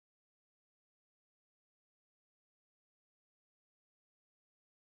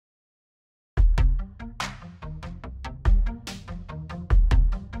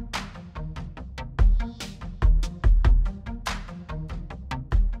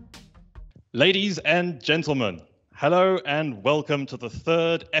Ladies and gentlemen, hello and welcome to the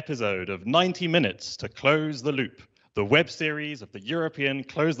third episode of 90 Minutes to Close the Loop, the web series of the European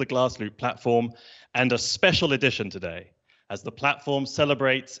Close the Glass Loop platform, and a special edition today, as the platform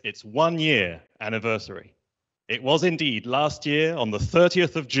celebrates its 1-year anniversary. It was indeed last year, on the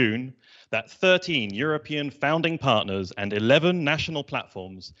 30th of June, that 13 European founding partners and 11 national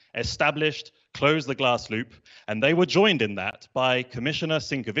platforms established Close the Glass Loop, and they were joined in that by Commissioner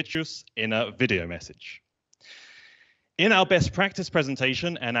Sinkevičius in a video message. In our best practice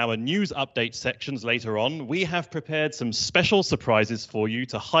presentation and our news update sections later on, we have prepared some special surprises for you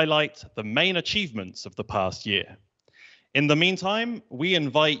to highlight the main achievements of the past year. In the meantime, we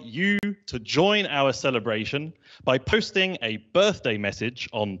invite you to join our celebration by posting a birthday message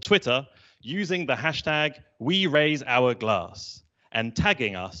on Twitter using the hashtag #WeRaiseOurGlass and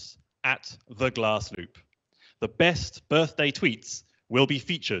tagging us at the Glass Loop. The best birthday tweets will be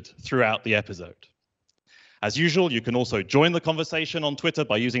featured throughout the episode. As usual, you can also join the conversation on Twitter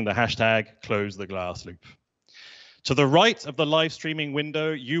by using the hashtag #CloseTheGlassLoop. To the right of the live streaming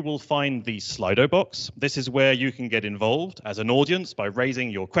window, you will find the Slido box. This is where you can get involved as an audience by raising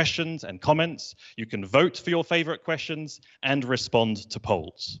your questions and comments. You can vote for your favorite questions and respond to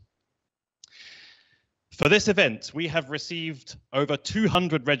polls. For this event, we have received over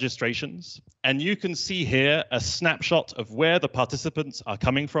 200 registrations, and you can see here a snapshot of where the participants are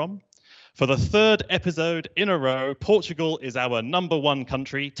coming from. For the third episode in a row, Portugal is our #1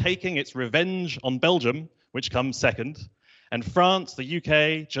 country, taking its revenge on Belgium, which comes second, and France, the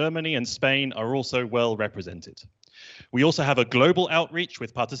UK, Germany, and Spain are also well represented. We also have a global outreach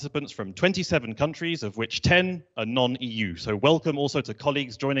with participants from 27 countries, of which 10 are non-EU. So welcome also to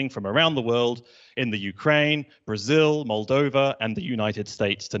colleagues joining from around the world in the Ukraine, Brazil, Moldova, and the United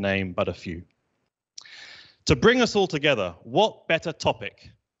States, to name but a few. To bring us all together, what better topic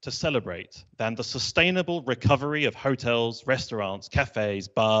to celebrate than the sustainable recovery of hotels, restaurants, cafes,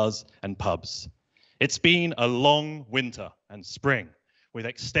 bars, and pubs? It's been a long winter and spring with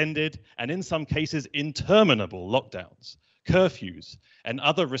extended and in some cases interminable lockdowns, curfews, and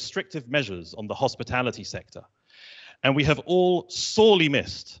other restrictive measures on the hospitality sector. And we have all sorely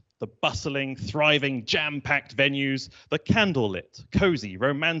missed the bustling, thriving, jam-packed venues, the candlelit, cozy,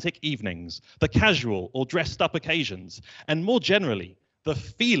 romantic evenings, the casual or dressed up occasions, and more generally, the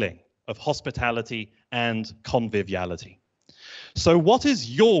feeling of hospitality and conviviality. So what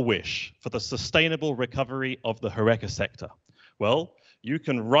is your wish for the sustainable recovery of the HORECA sector? Well, you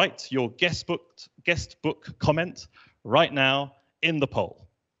can write your guest book comment right now in the poll.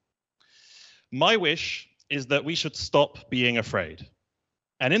 My wish is that we should stop being afraid.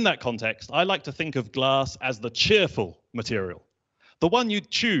 And in that context, I like to think of glass as the cheerful material, the one you'd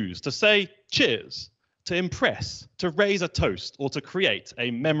choose to say cheers, to impress, to raise a toast, or to create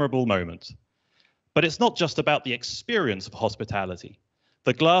a memorable moment. But it's not just about the experience of hospitality.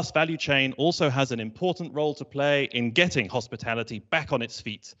 The glass value chain also has an important role to play in getting hospitality back on its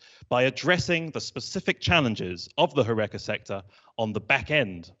feet by addressing the specific challenges of the HORECA sector on the back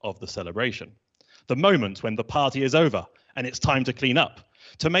end of the celebration. The moment when the party is over and it's time to clean up,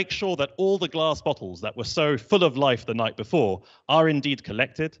 to make sure that all the glass bottles that were so full of life the night before are indeed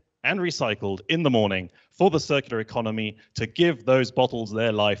collected and recycled in the morning for the circular economy to give those bottles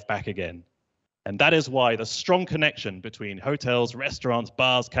their life back again. And that is why the strong connection between hotels, restaurants,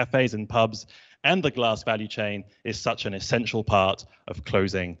 bars, cafes, and pubs and the glass value chain is such an essential part of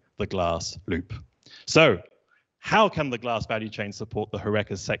closing the glass loop. So, how can the glass value chain support the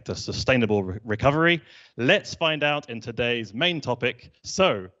HORECA sector's sustainable recovery? Let's find out in today's main topic.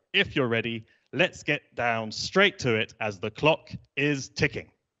 So, if you're ready, let's get down straight to it as the clock is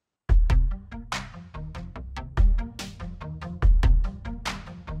ticking.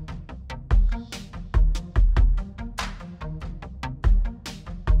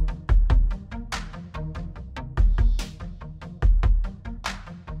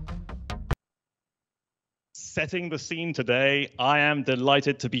 Setting the scene today, I am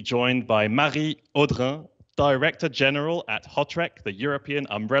delighted to be joined by Marie Audren, Director General at HOTREC, the European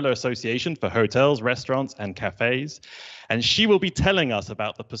Umbrella Association for Hotels, Restaurants and Cafes. And she will be telling us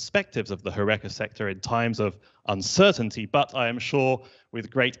about the perspectives of the HORECA sector in times of uncertainty, but I am sure with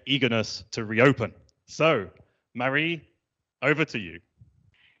great eagerness to reopen. So, Marie, over to you.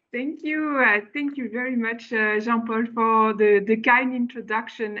 Thank you very much, Jean-Paul, for the kind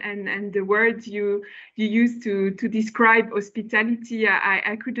introduction and the words you used to describe hospitality.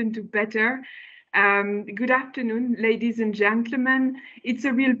 I couldn't do better. Good afternoon, ladies and gentlemen. It's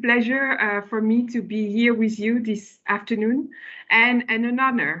a real pleasure for me to be here with you this afternoon, and an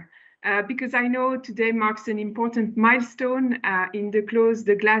honor because I know today marks an important milestone in the Close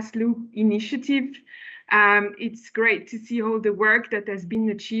the Glass Loop initiative. It's great to see all the work that has been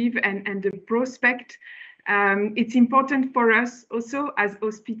achieved and the prospect. It's important for us also as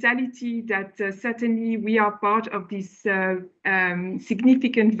hospitality that certainly we are part of this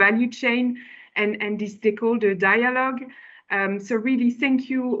significant value chain and this stakeholder dialogue. So really thank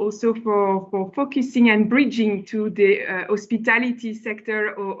you also for focusing and bridging to the hospitality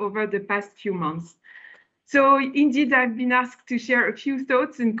sector over the past few months. So indeed, I've been asked to share a few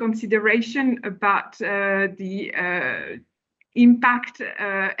thoughts and consideration about the impact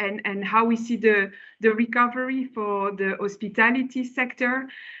and how we see the recovery for the hospitality sector.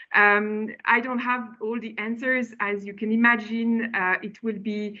 I don't have all the answers. As you can imagine, it will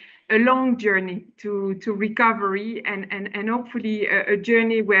be a long journey to recovery and hopefully a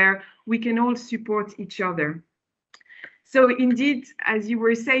journey where we can all support each other. So indeed, as you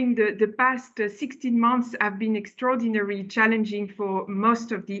were saying, the past 16 months have been extraordinarily challenging for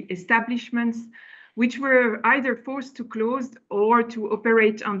most of the establishments, which were either forced to close or to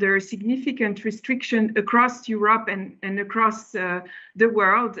operate under significant restriction across Europe and across the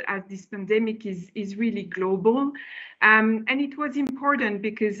world, as this pandemic is really global. And it was important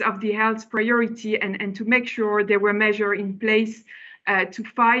because of the health priority and to make sure there were measures in place to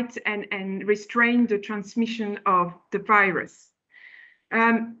fight and restrain the transmission of the virus.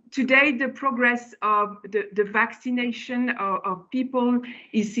 Today, the progress of the vaccination of people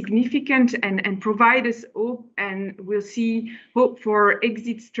is significant and provide us hope, and we'll see hope for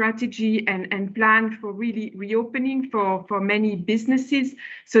exit strategy and plan for really reopening for many businesses.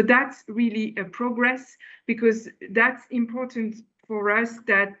 So that's really a progress, because that's important for us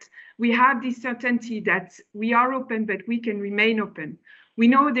that we have this certainty that we are open, but we can remain open. We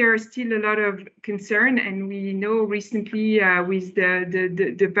know there are still a lot of concern, and we know recently with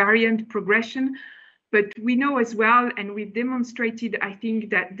the variant progression, but we know as well, and we've demonstrated, I think,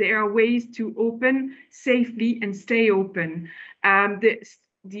 that there are ways to open safely and stay open.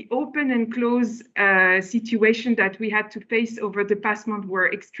 The open and close situation that we had to face over the past month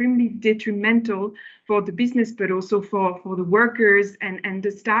were extremely detrimental for the business, but also for the workers and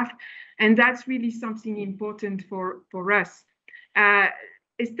the staff. And that's really something important for us.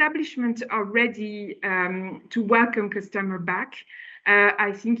 Establishments are ready to welcome customer back.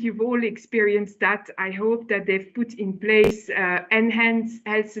 I think you've all experienced that. I hope that they've put in place enhanced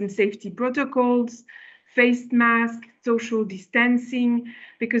health and safety protocols, face masks, social distancing,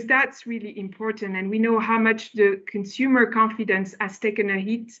 because that's really important. And we know how much the consumer confidence has taken a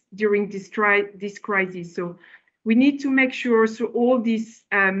hit during this crisis. So we need to make sure, so all these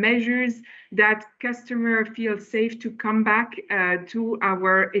measures, that customer feel safe to come back to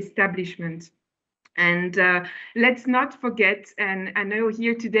our establishment. And let's not forget, and I know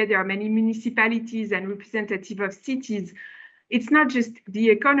here today there are many municipalities and representatives of cities. It's not just the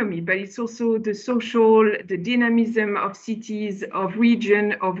economy, but it's also the social, the dynamism of cities, of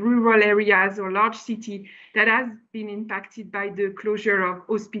region, of rural areas or large city that has been impacted by the closure of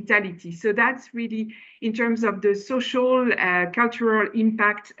hospitality. So that's really, in terms of the social, cultural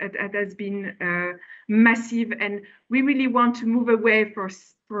impact, that has been massive. And we really want to move away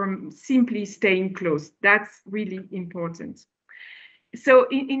from simply staying closed. That's really important. So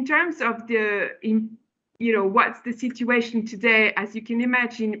in terms of what's the situation today? As you can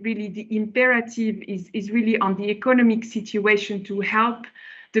imagine, really the imperative is really on the economic situation to help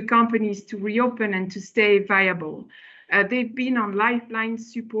the companies to reopen and to stay viable. They've been on lifeline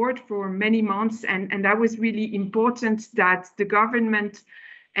support for many months, and that was really important that the government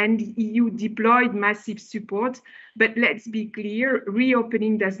and the EU deployed massive support. But let's be clear,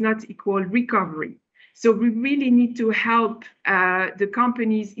 reopening does not equal recovery. So we really need to help the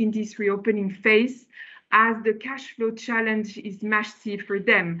companies in this reopening phase, as the cash flow challenge is massive for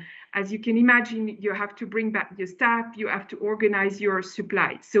them. As you can imagine, you have to bring back your staff, you have to organize your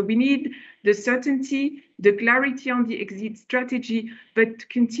supply. So we need the certainty, the clarity on the exit strategy, but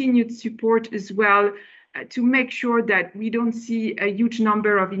continued support as well to make sure that we don't see a huge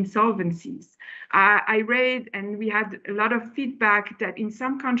number of insolvencies. I read, and we had a lot of feedback, that in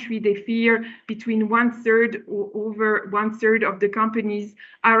some countries they fear between 1/3 or over 1/3 of the companies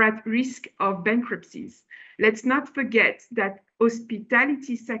are at risk of bankruptcies. Let's not forget that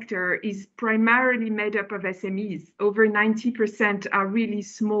hospitality sector is primarily made up of SMEs. Over 90% are really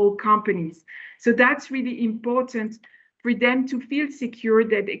small companies. So that's really important for them to feel secure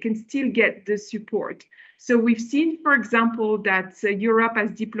that they can still get the support. So we've seen, for example, that Europe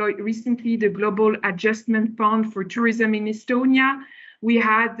has deployed recently the Global Adjustment Fund for Tourism in Estonia. We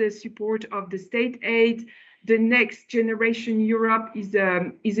had the support of the state aid. the next generation Europe is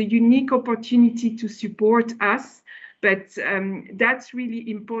a unique opportunity to support us. But that's really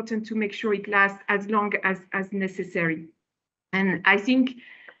important to make sure it lasts as long as necessary. And I think,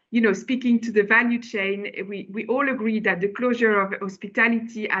 speaking to the value chain, we all agree that the closure of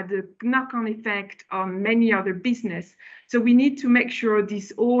hospitality had a knock-on effect on many other business. So we need to make sure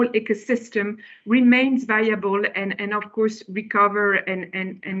this whole ecosystem remains viable and of course, recover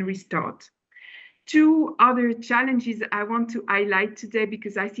and restart. Two other challenges I want to highlight today,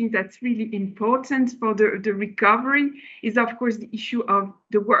 because I think that's really important for the recovery, is of course the issue of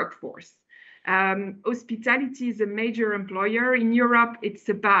the workforce. Hospitality is a major employer in Europe. It's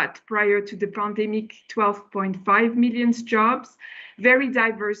about, prior to the pandemic, 12.5 million jobs, very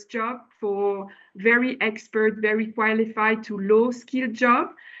diverse job for very expert, very qualified to low-skilled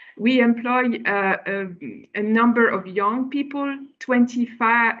job. We employ a number of young people.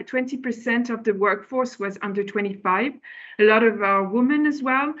 20% of the workforce was under 25, a lot of our women as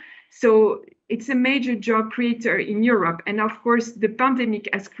well. So it's a major job creator in Europe. And of course, the pandemic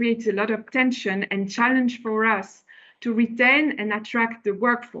has created a lot of tension and challenge for us to retain and attract the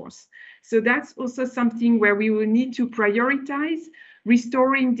workforce. So that's also something where we will need to prioritize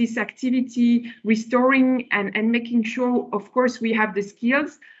restoring this activity, restoring and making sure, of course, we have the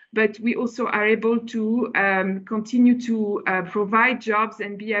skills, but we also are able to continue to provide jobs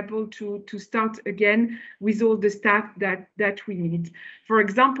and be able to start again with all the staff that we need. For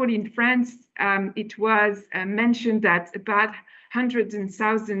example, in France, it was mentioned that about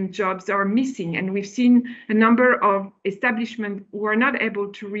 100,000 jobs are missing, and we've seen a number of establishments who are not able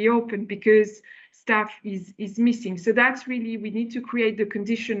to reopen because staff is missing. So that's really, we need to create the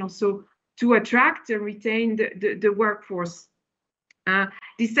condition also to attract and retain the workforce.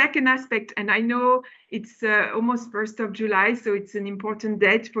 The second aspect, and I know it's almost 1st of July, so it's an important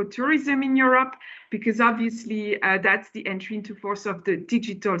date for tourism in Europe, because obviously that's the entry into force of the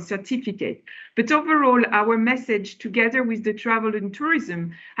digital certificate. But overall, our message together with the travel and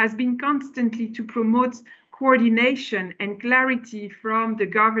tourism has been constantly to promote coordination and clarity from the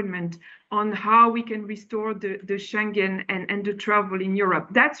government on how we can restore the Schengen and the travel in Europe.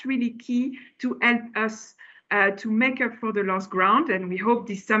 That's really key to help us to make up for the lost ground, and we hope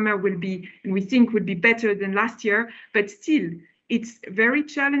this summer will be, and we think would be better than last year, but still it's very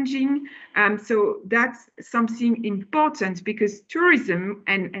challenging. So that's something important, because tourism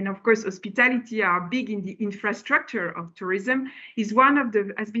and of course hospitality are big in the infrastructure of tourism,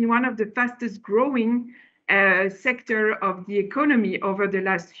 has been one of the fastest growing sector of the economy over the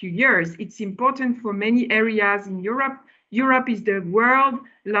last few years. It's important for many areas in Europe. Europe is the world's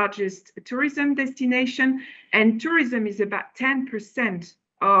largest tourism destination, and tourism is about 10%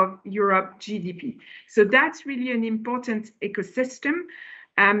 of Europe GDP. So that's really an important ecosystem.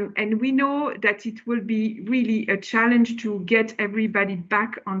 And we know that it will be really a challenge to get everybody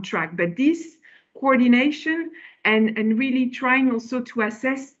back on track. But this coordination and really trying also to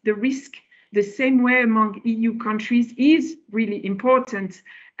assess the risk the same way among EU countries is really important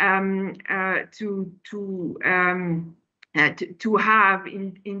to have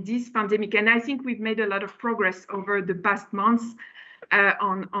in this pandemic. And I think we've made a lot of progress over the past months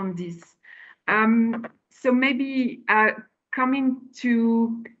on this. So maybe coming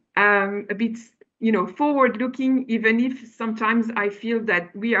to a bit, forward looking, even if sometimes I feel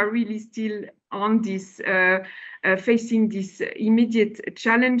that we are really still on this, facing this immediate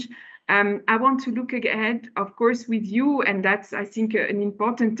challenge. I want to look ahead, of course, with you, and that's, I think, an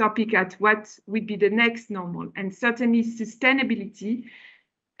important topic at what would be the next normal. And certainly sustainability,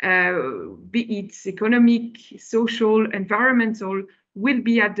 be it economic, social, environmental, will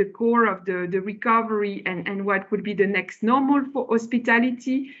be at the core of the recovery and what would be the next normal for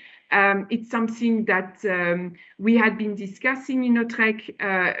hospitality. It's something that we had been discussing in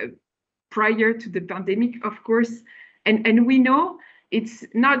HOTREC prior to the pandemic, of course, and we know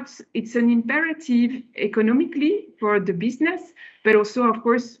it's an imperative economically for the business, but also, of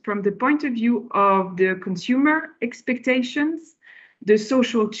course, from the point of view of the consumer expectations, the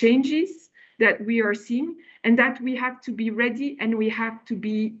social changes that we are seeing, and that we have to be ready and we have to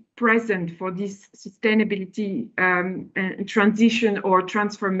be present for this sustainability transition or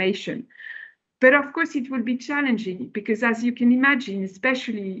transformation. But of course, it will be challenging because, as you can imagine,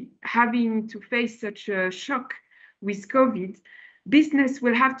 especially having to face such a shock with COVID, business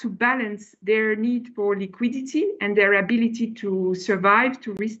will have to balance their need for liquidity and their ability to survive,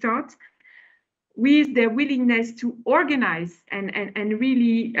 to restart, with their willingness to organize and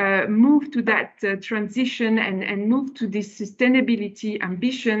really move to that transition and move to this sustainability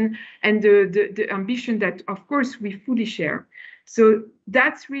ambition and the ambition that, of course, we fully share. So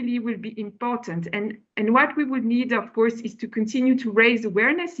that's really will be important. And what we would need, of course, is to continue to raise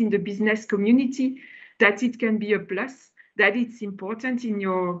awareness in the business community that it can be a plus, that it's important in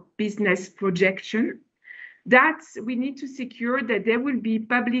your business projection, that we need to secure that there will be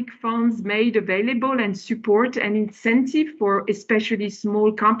public funds made available and support and incentive for especially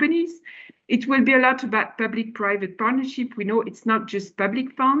small companies. It will be a lot about public-private partnership. We know it's not just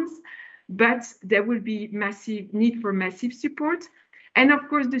public funds, but there will be massive need for massive support. And of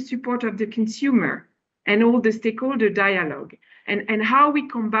course, the support of the consumer and all the stakeholder dialogue. And how we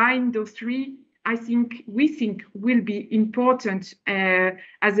combine those three, we think will be important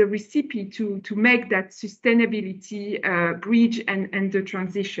as a recipe to make that sustainability bridge and the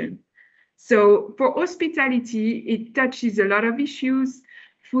transition. So for hospitality, it touches a lot of issues: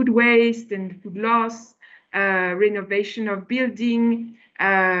 food waste and food loss, renovation of building,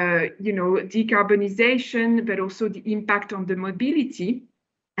 decarbonization, but also the impact on the mobility.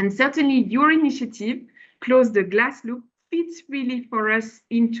 And certainly your initiative, Close the Glass Loop, fits really for us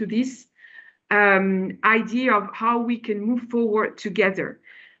into this idea of how we can move forward together.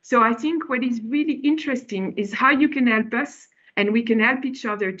 So I think what is really interesting is how you can help us and we can help each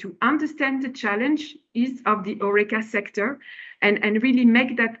other to understand the challenge is of the HORECA sector and really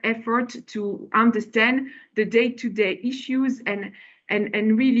make that effort to understand the day-to-day issues and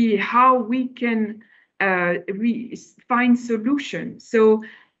really how we can find solutions. So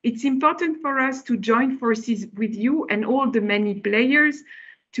it's important for us to join forces with you and all the many players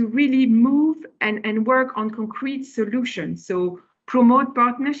to really move and work on concrete solutions. So promote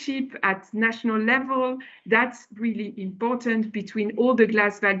partnership at national level. That's really important between all the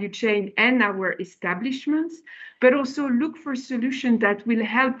glass value chain and our establishments, but also look for solutions that will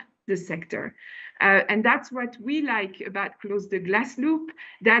help the sector. And that's what we like about Close the Glass Loop,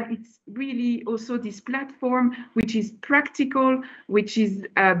 that it's really also this platform which is practical, which is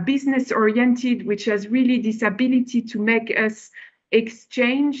business oriented, which has really this ability to make us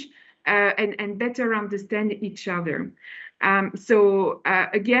exchange and better understand each other.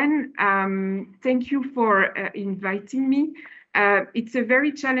 Again, thank you for inviting me. It's a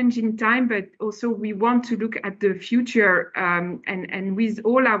very challenging time, but also we want to look at the future and with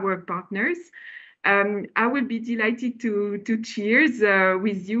all our partners. I will be delighted to cheers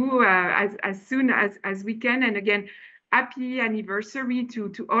with you as soon as we can. And again, happy anniversary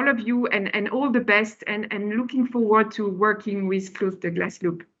to all of you and all the best and looking forward to working with Close the Glass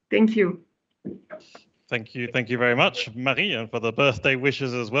Loop. Thank you. Thank you very much, Marie, and for the birthday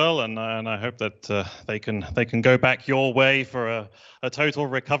wishes as well. And I hope that they can go back your way for a total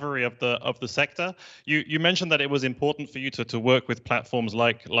recovery of the sector. You mentioned that it was important for you to work with platforms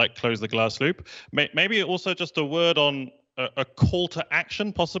like Close the Glass Loop. Maybe also just a word on a call to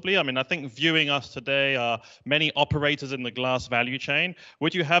action, possibly. I mean, I think viewing us today are many operators in the glass value chain.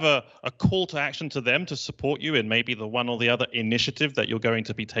 Would you have a call to action to them to support you in maybe the one or the other initiative that you're going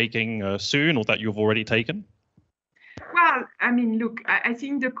to be taking soon or that you've already taken? Well, I mean, look, I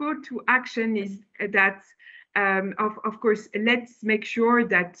think the call to action is that, of course, let's make sure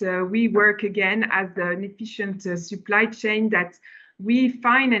that we work again as an efficient supply chain, that we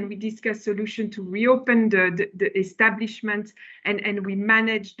find and we discuss solution to reopen the establishment and we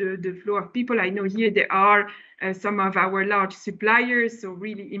manage the flow of people. I know here there are some of our large suppliers, so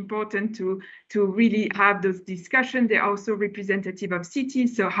really important to really have those discussions. They're also representative of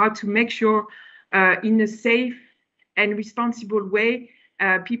cities, so how to make sure in a safe and responsible way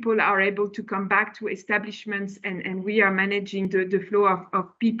people are able to come back to establishments and we are managing the flow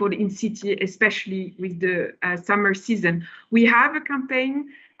of people in city, especially with the summer season. We have a campaign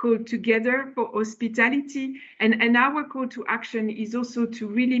called Together for Hospitality, and our call to action is also to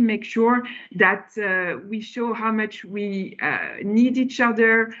really make sure that we show how much we need each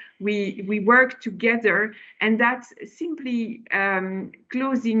other, we work together, and that simply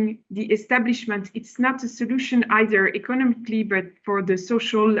closing the establishment, it's not a solution either economically, but for the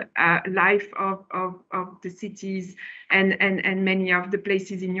social life of the cities and many of the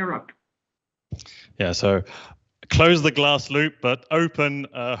places in Europe. Yeah, so close the glass loop, but open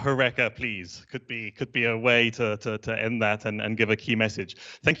HORECA, please. Could be a way to end that and give a key message.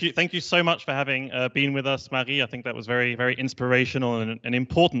 Thank you so much for having been with us, Marie. I think that was very inspirational and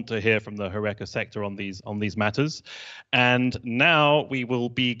important to hear from the HORECA sector on these matters. And now we will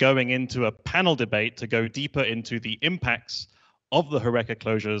be going into a panel debate to go deeper into the impacts of the HORECA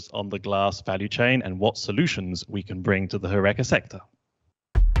closures on the glass value chain and what solutions we can bring to the HORECA sector.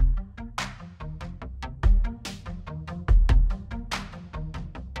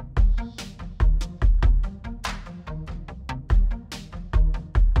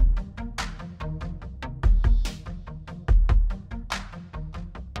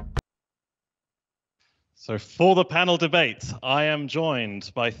 So for the panel debate, I am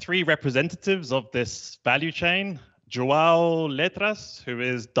joined by three representatives of this value chain. João Letras, who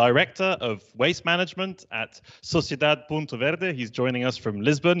is Director of Waste Management at Sociedade Ponto Verde. He's joining us from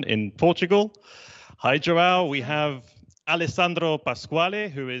Lisbon in Portugal. Hi, João. We have Alessandro Pasquale,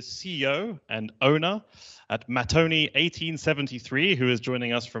 who is CEO and owner at Mattoni 1873, who is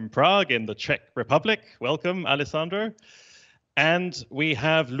joining us from Prague in the Czech Republic. Welcome, Alessandro. And we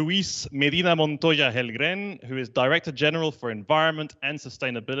have Luis Medina-Montoya Hellgren, who is Director General for Environment and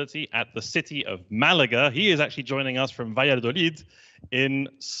Sustainability at the city of Malaga. He is actually joining us from Valladolid in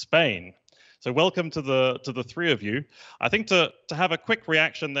Spain. So welcome to the three of you. I think to have a quick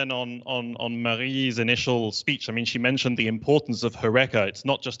reaction then on Marie's initial speech. I mean, she mentioned the importance of HORECA. It's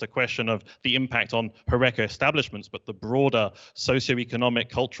not just a question of the impact on HORECA establishments, but the broader socioeconomic,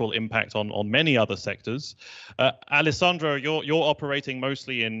 cultural impact on many other sectors. Alessandro, you're operating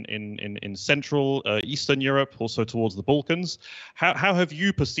mostly in Central Eastern Europe, also towards the Balkans. How have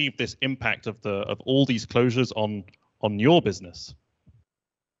you perceived this impact of all these closures on your business?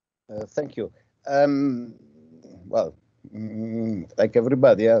 Thank you. Well, like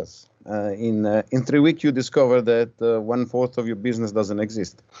everybody else, in 3 weeks you discover that 1/4 of your business doesn't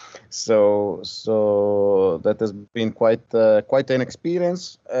exist. So that has been quite an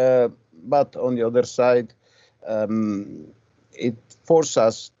experience. But on the other side, it forced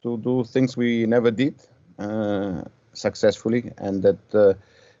us to do things we never did successfully, and that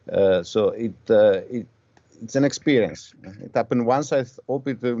so it's an experience. It happened once. I hope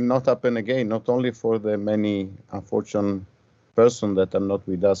it will not happen again, not only for the many unfortunate persons that are not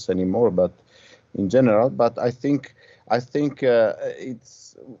with us anymore, but in general. But I think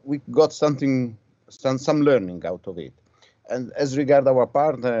we got some learning out of it. And as regard our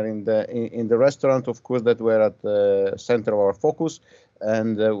partner in the restaurant, of course, that were at the center of our focus,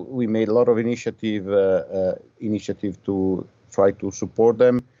 and we made a lot of initiative to try to support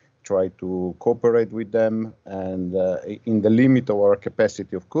them, try to cooperate with them, and in the limit of our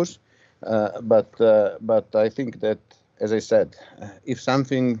capacity, of course. But I think that, as I said, if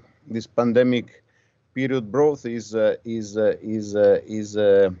something this pandemic period brought is the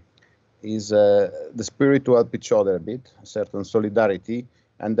spirit to help each other a bit, a certain solidarity,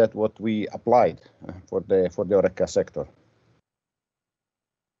 and that's what we applied for the HORECA sector.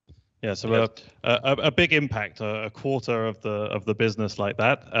 Yeah, so a big impact, a quarter of the business like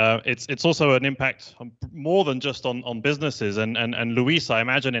that. It's also an impact more than just on businesses. And Luis, I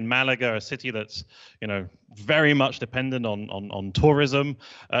imagine in Malaga, a city that's very much dependent on tourism.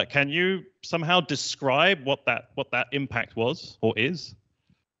 Can you somehow describe what that impact was or is?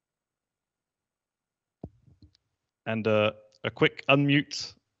 And a quick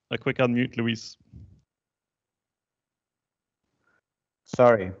unmute, Luis.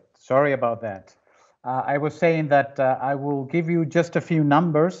 Sorry about that. I was saying that I will give you just a few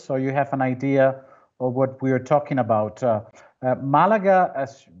numbers so you have an idea of what we are talking about. Malaga,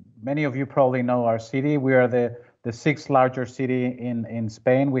 as many of you probably know our city, we are the 6th largest city in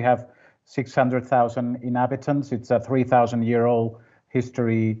Spain. We have 600,000 inhabitants. It's a 3,000-year-old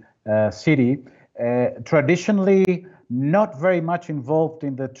history city. Traditionally, not very much involved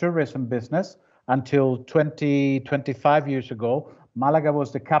in the tourism business until 25 years ago. Malaga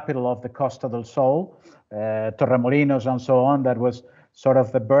was the capital of the Costa del Sol, Torremolinos and so on. That was sort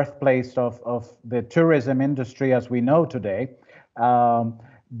of the birthplace of the tourism industry as we know today.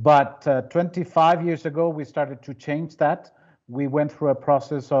 But 25 years ago, we started to change that. We went through a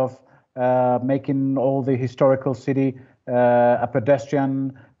process of making all the historical city a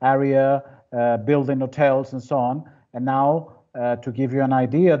pedestrian area, building hotels and so on. And now, to give you an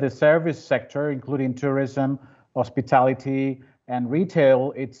idea, the service sector, including tourism, hospitality, and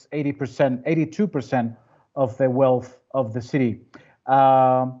retail, it's 82% of the wealth of the city.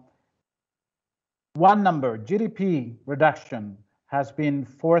 One number, GDP reduction has been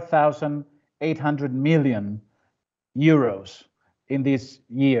 4,800 million euros in this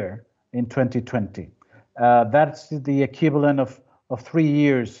year, in 2020. That's the equivalent of 3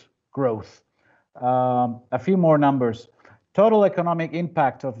 years growth. A few more numbers. Total economic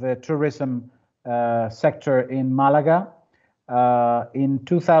impact of the tourism sector in Malaga, in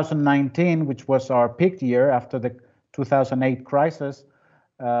 2019, which was our peak year after the 2008 crisis,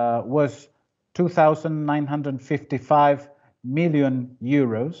 was 2,955 million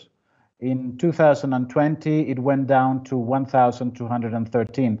euros. In 2020, it went down to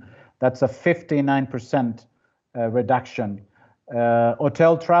 1,213. That's a 59% reduction.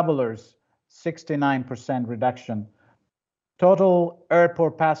 Hotel travelers, 69% reduction. Total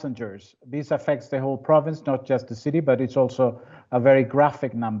airport passengers, this affects the whole province, not just the city, but it's also a very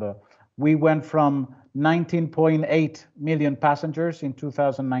graphic number. We went from 19.8 million passengers in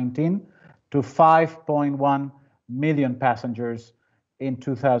 2019 to 5.1 million passengers in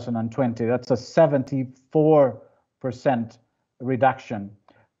 2020. That's a 74% reduction.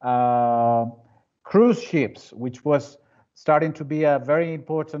 Cruise ships, which was starting to be a very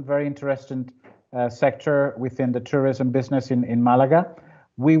important, very interesting sector within the tourism business in Malaga.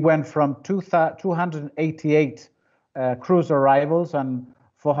 We went from 288 cruise arrivals and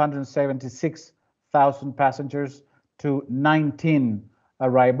 476,000 passengers to 19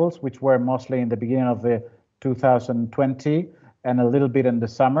 arrivals, which were mostly in the beginning of the 2020 and a little bit in the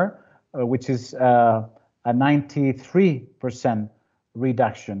summer, which is a 93%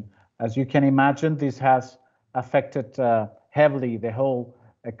 reduction. As you can imagine, this has affected heavily the whole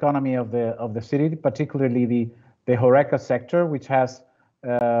economy of the city, particularly the HORECA sector, which has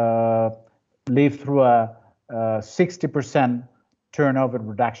lived through a 60% turnover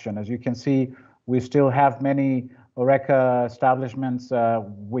reduction. As you can see, we still have many HORECA establishments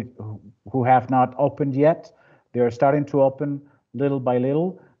who have not opened yet. They are starting to open little by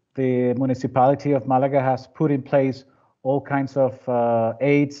little. The municipality of Malaga has put in place all kinds of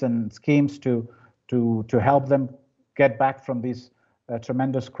aids and schemes to help them get back from this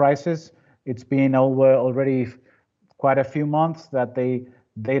tremendous crisis. It's been already quite a few months that they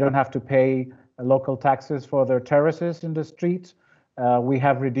don't have to pay local taxes for their terraces in the streets. We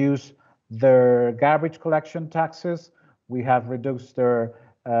have reduced their garbage collection taxes. We have reduced their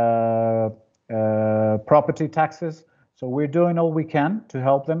property taxes. So we're doing all we can to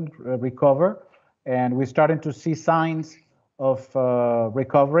help them recover. And we're starting to see signs of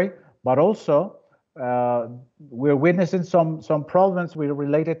recovery, but also we're witnessing some problems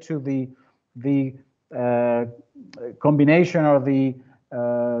related to the combination or the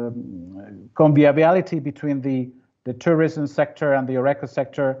conviviality between the tourism sector and the HORECA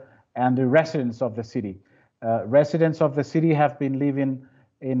sector and the residents of the city. Residents of the city have been living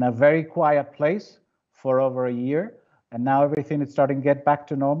in a very quiet place for over a year, and now everything is starting to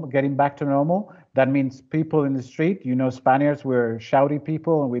getting back to normal. That means people in the street, you know, Spaniards, we're shouty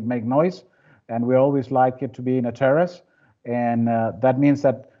people and we make noise, and we always like it to be in a terrace. And that means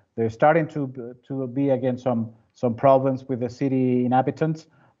that they're starting to be again some problems with the city inhabitants,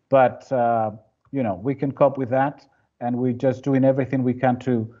 but you know, we can cope with that, and we're just doing everything we can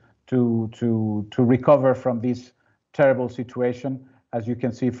to recover from this terrible situation. As you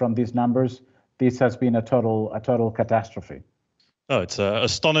can see from these numbers, this has been a total catastrophe. Oh, it's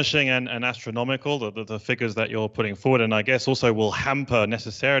astonishing and astronomical, the figures that you're putting forward, and I guess also will hamper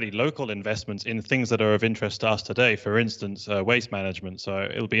necessarily local investments in things that are of interest to us today, for instance, waste management. So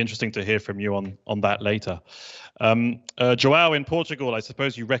it'll be interesting to hear from you on that later. João, in Portugal, I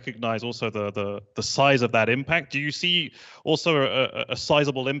suppose you recognize also the size of that impact. Do you see also a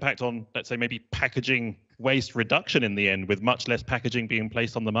sizable impact on, let's say, maybe packaging waste reduction in the end, with much less packaging being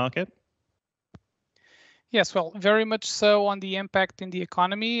placed on the market? Yes, well, very much so on the impact in the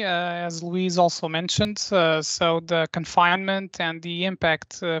economy, as Luis also mentioned. So the confinement and the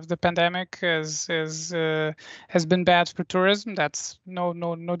impact of the pandemic has been bad for tourism. That's no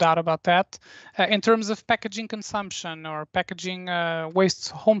doubt about that. In terms of packaging consumption or packaging waste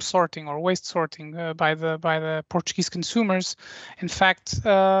home sorting or waste sorting by the Portuguese consumers, in fact,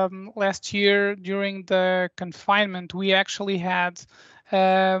 last year during the confinement, we actually had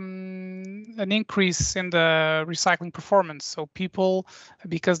an increase in the recycling performance. So people,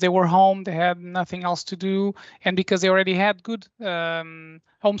 because they were home, they had nothing else to do, and because they already had good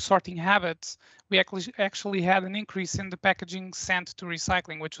home sorting habits, we actually had an increase in the packaging sent to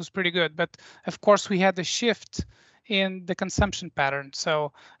recycling, which was pretty good. But of course, we had a shift in the consumption pattern.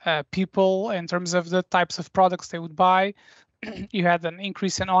 So people, in terms of the types of products they would buy, you had an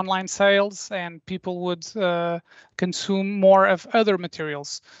increase in online sales, and people would consume more of other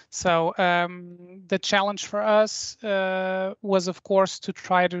materials. So the challenge for us was, of course, to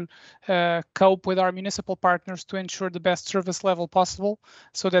try to cope with our municipal partners to ensure the best service level possible,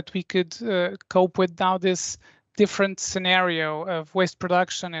 so that we could cope with now this different scenario of waste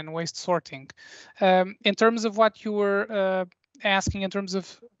production and waste sorting. In terms of what you were asking in terms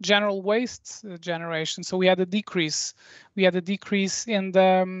of general waste generation, so we had a decrease. We had a decrease in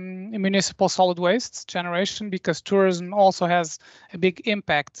the municipal solid waste generation, because tourism also has a big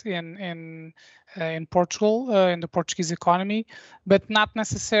impact in Portugal, in the Portuguese economy, but not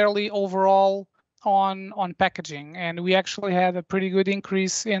necessarily overall on packaging. And we actually had a pretty good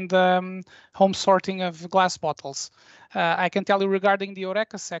increase in the home sorting of glass bottles. I can tell you regarding the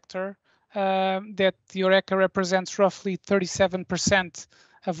HORECA sector, that the HORECA represents roughly 37%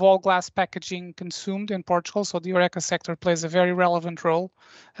 of all glass packaging consumed in Portugal. So the HORECA sector plays a very relevant role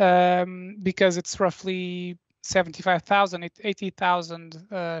because it's roughly 75,000,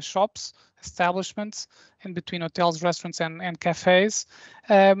 80,000 shops, establishments in between hotels, restaurants, and cafes.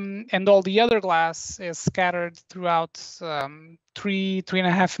 And all the other glass is scattered throughout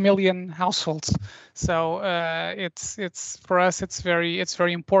 3.5 million households. So it's for us, it's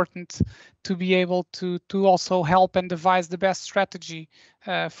very important to be able to also help and devise the best strategy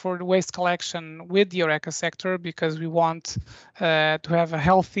for the waste collection with the HORECA sector, because we want to have a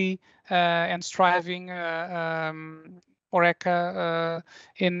healthy and striving HORECA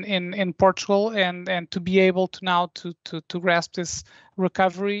in Portugal, and to be able to now to grasp this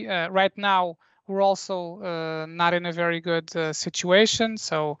recovery. Right now, we're also not in a very good situation,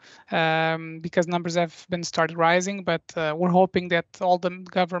 so because numbers have been started rising, but we're hoping that all the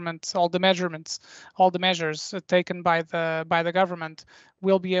government, all the measures taken by the government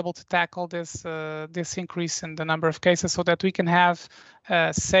will be able to tackle this this increase in the number of cases, so that we can have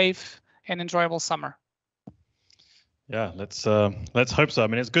a safe and enjoyable summer. Yeah, let's hope so. I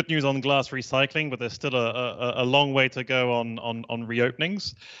mean, it's good news on glass recycling, but there's still a long way to go on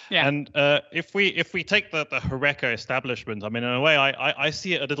reopenings. Yeah. And if we take the HORECA establishment, I mean, in a way, I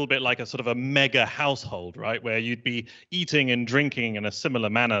see it a little bit like a sort of a mega household, right, where you'd be eating and drinking in a similar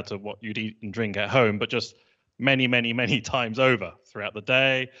manner to what you'd eat and drink at home, but just many times over throughout the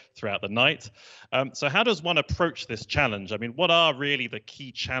day, throughout the night. So how does one approach this challenge? I mean, what are really the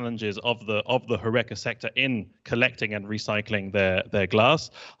key challenges of the HORECA sector in collecting and recycling their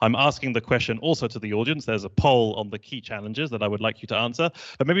glass? I'm asking the question also to the audience. There's a poll on the key challenges that I would like you to answer.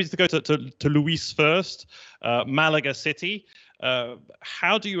 But maybe to go to Luis first, Malaga City.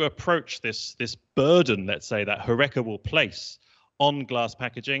 How do you approach this burden, let's say, that HORECA will place on glass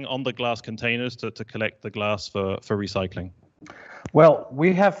packaging, on the glass containers to collect the glass for recycling? Well,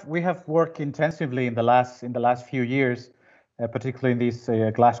 we have worked intensively in the last few years, particularly in this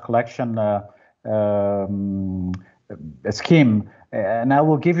glass collection scheme. And I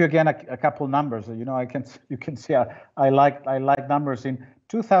will give you again a couple numbers. You know, you can see I like numbers. In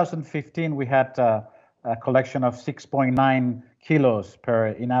 2015, we had a collection of 6.9 kilos per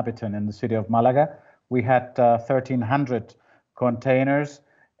inhabitant in the city of Malaga. We had 1,300 containers,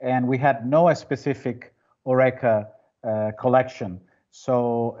 and we had no specific HORECA collection.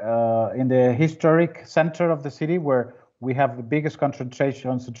 So in the historic center of the city, where we have the biggest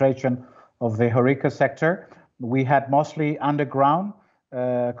concentration of the HORECA sector, we had mostly underground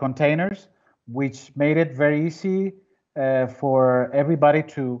containers, which made it very easy for everybody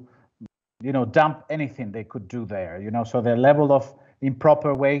to, you know, dump anything they could do there. You know, so the level of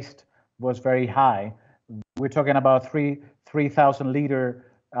improper waste was very high. We're talking about 3,000 liter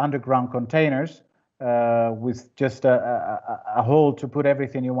underground containers with just a hole to put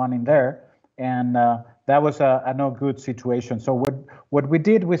everything you want in there, and that was a no good situation. So what we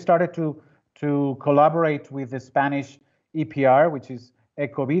did, we started to collaborate with the Spanish EPR, which is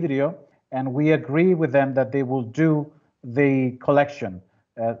Ecovidrio, and we agree with them that they will do the collection.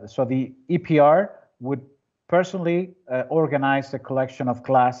 So the EPR would personally organize the collection of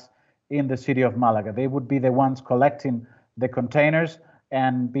glass in the city of Malaga. They would be the ones collecting the containers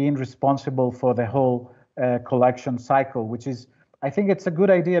and being responsible for the whole collection cycle, which is, I think it's a good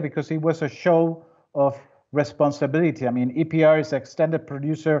idea because it was a show of responsibility. I mean, EPR is extended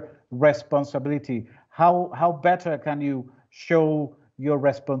producer responsibility. How better can you show your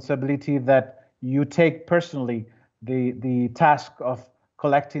responsibility that you take personally the task of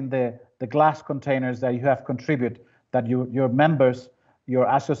collecting the glass containers that you have contributed, that your members, your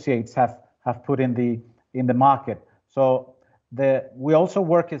associates have put in the market. So we also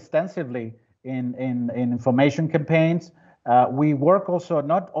work extensively in information campaigns. We work also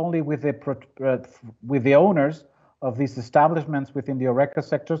not only with the owners of these establishments within the HORECA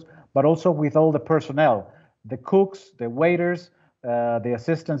sectors, but also with all the personnel, the cooks, the waiters, the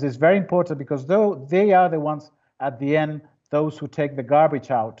assistants. Is very important because though they are the ones at the end, those who take the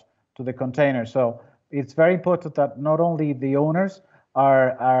garbage out to the container. So it's very important that not only the owners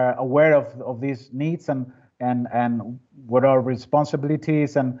are aware of these needs and what our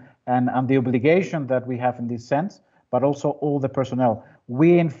responsibilities and the obligation that we have in this sense, but also all the personnel.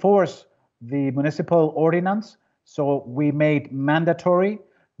 We enforce the municipal ordinance, so we made mandatory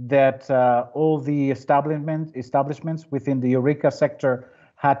that all the establishments within the HORECA sector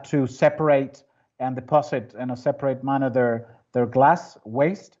had to separate and deposit in a separate manner their glass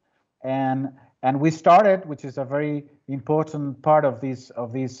waste, and we started, which is a very important part of this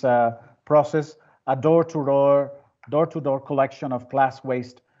process, a door-to-door collection of glass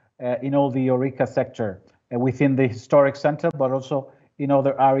waste in all the HORECA sector within the historic center, but also in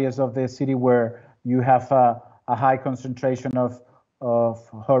other areas of the city where you have a high concentration of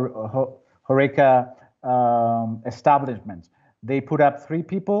HORECA establishments. They put up 3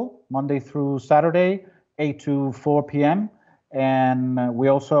 people Monday through Saturday, 8 to 4 p.m. And we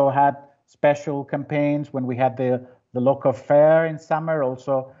also had special campaigns when we had the local fair in summer,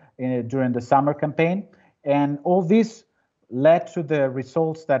 also during the summer campaign. And all this led to the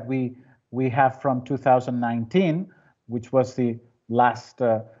results that we have from 2019, which was the last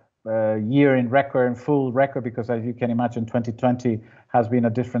year in record and full record, because as you can imagine, 2020 has been a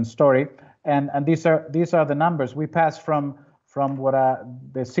different story. And these are the numbers. We passed from what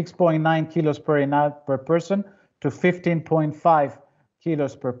the 6.9 kilos per person to 15.5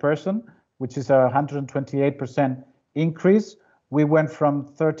 kilos per person, which is a 128% increase. We went from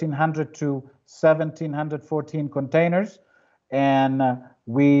 1,300 to 1,714 containers, and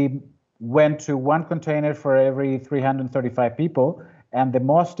we went to 1 container for every 335 people. And the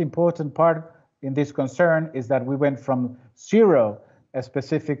most important part in this concern is that we went from 0, a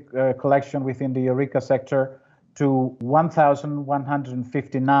specific collection within the HORECA sector, to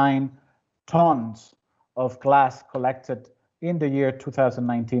 1,159 tons of glass collected in the year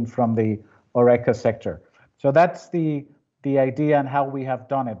 2019 from the HORECA sector. So that's the idea and how we have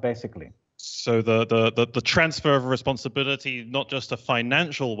done it, basically. So the transfer of responsibility, not just a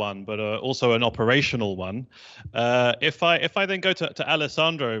financial one, but also an operational one. If I then go to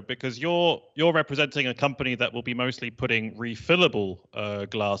Alessandro, because you're representing a company that will be mostly putting refillable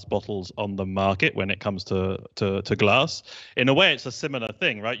glass bottles on the market when it comes to glass. In a way, it's a similar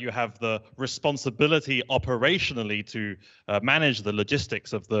thing, right? You have the responsibility operationally to manage the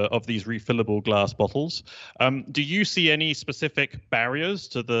logistics of these refillable glass bottles. Do you see any specific barriers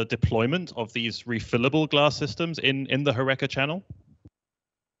to the deployment of these refillable glass systems in the HORECA channel?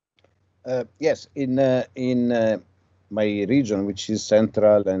 Yes, in my region, which is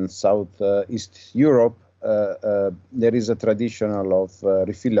Central and Southeast Europe, there is a traditional of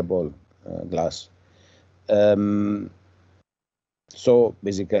refillable glass. So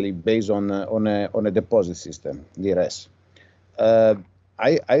basically, based on a deposit system, DRS. I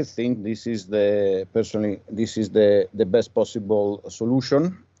think this is the best possible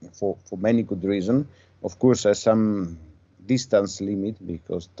solution for many good reasons. Of course, there's some distance limit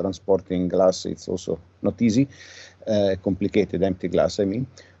because transporting glass it's also not easy, complicated empty glass. I mean,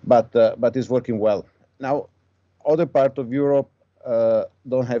 but it's working well. Now, other part of Europe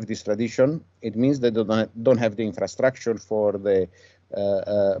don't have this tradition. It means they don't have the infrastructure for the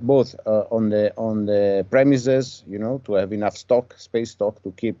both on the premises, you know, to have enough space stock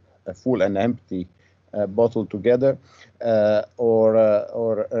to keep a full and empty bottle together, or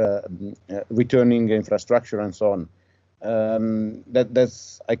returning infrastructure and so on.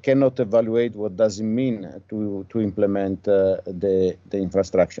 That's I cannot evaluate what does it mean to implement the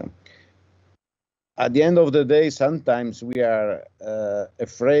infrastructure. At the end of the day, sometimes we are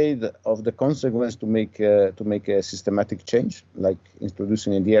afraid of the consequence to make a systematic change, like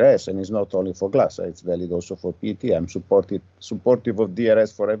introducing a DRS, and it's not only for glass; it's valid also for PET. I'm supportive of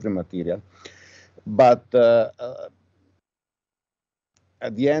DRS for every material, but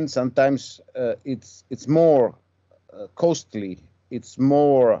at the end, sometimes it's more costly. It's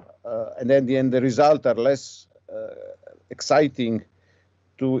more, and then the results are less exciting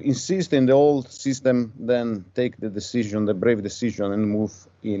to insist in the old system than take the decision, the brave decision, and move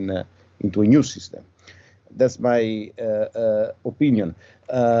into a new system. That's my opinion.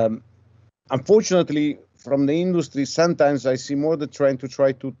 Unfortunately, from the industry, sometimes I see more the trend to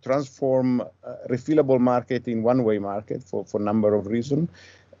try to transform refillable market in one-way market for a number of reasons,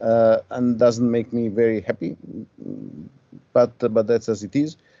 and doesn't make me very happy. But that's as it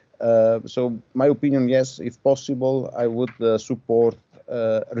is. So my opinion, yes, if possible, I would support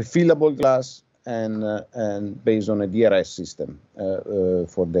refillable glass and based on a DRS system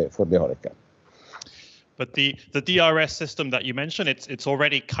for the HORECA. But the DRS system that you mentioned, it's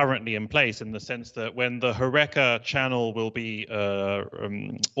already currently in place in the sense that when the HORECA channel will be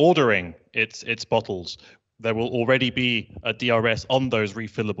ordering its bottles, there will already be a DRS on those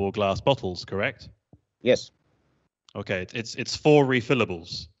refillable glass bottles, correct? Yes. Okay, it's for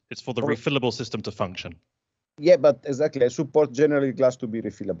refillables. It's for the refillable system to function. Yeah, but exactly. I support generally glass to be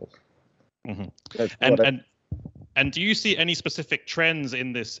refillable. Mm-hmm. And do you see any specific trends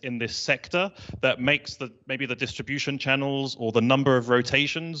in this sector that makes maybe the distribution channels or the number of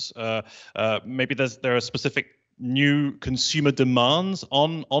rotations? Maybe there are specific new consumer demands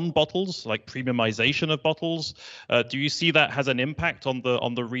on bottles, like premiumization of bottles. Do you see that has an impact on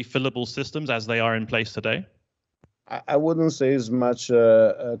the refillable systems as they are in place today? I wouldn't say as much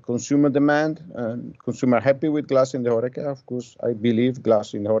consumer demand. Consumer happy with glass in the HORECA. Of course, I believe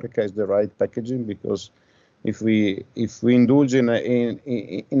glass in the HORECA is the right packaging, because if we indulge in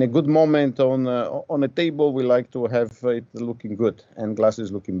a good moment on a table, we like to have it looking good, and glass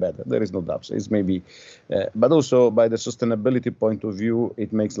is looking better. There is no doubt. It's maybe, but also by the sustainability point of view,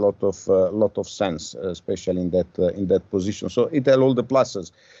 it makes a lot of sense, especially in that position. So it has all the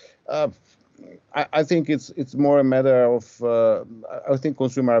pluses. I think it's more a matter of I think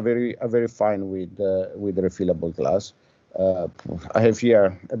consumers are very fine with refillable glass. I have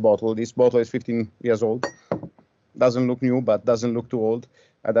here a bottle. This bottle is 15 years old. Doesn't look new, but doesn't look too old.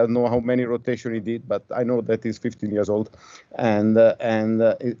 I don't know how many rotation it did, but I know that it's 15 years old, and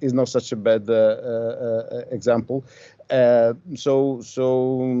it's not such a bad example. So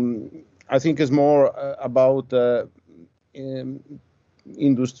I think it's more about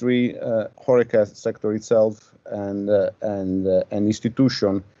industry, HORECA sector itself, and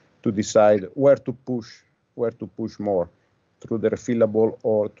institution to decide where to push more, through the refillable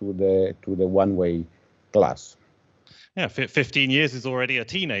or to the one-way glass. Yeah, 15 years is already a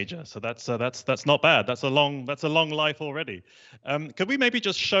teenager, so that's not bad. That's a long life already. Could we maybe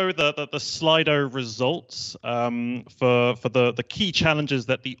just show the Slido results for the key challenges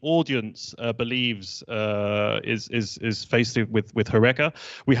that the audience believes is faced with HORECA?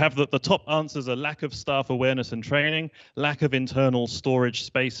 We have the top answers are lack of staff awareness and training, lack of internal storage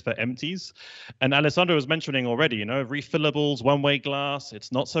space for empties, and Alessandro was mentioning already, refillables, one-way glass.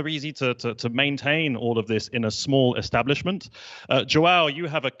 It's not so easy to maintain all of this in a small establishment. João, you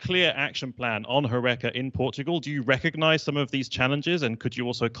have a clear action plan on HORECA in Portugal. Do you recognize some of these challenges, and could you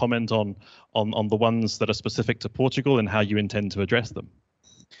also comment on the ones that are specific to Portugal and how you intend to address them?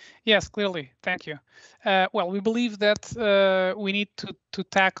 Yes, clearly. Thank you. Well, we believe that we need to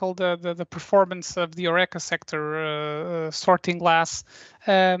tackle the performance of the HORECA sector, sorting glass,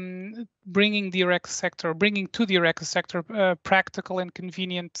 bringing to the HORECA sector practical and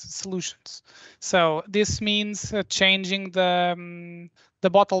convenient solutions. So this means changing the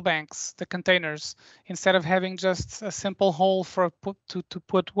bottle banks, the containers. Instead of having just a simple hole to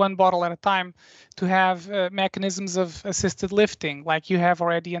put one bottle at a time, to have mechanisms of assisted lifting, like you have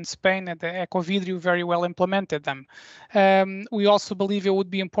already in Spain, and the Ecovidrio very well implemented them. We also believe it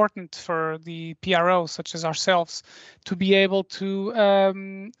would be important for the PRO, such as ourselves, to be able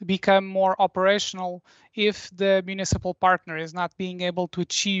to become more operational if the municipal partner is not being able to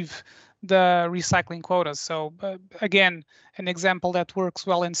achieve the recycling quotas. So again, an example that works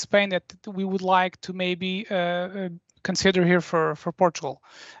well in Spain that we would like to maybe consider here for Portugal.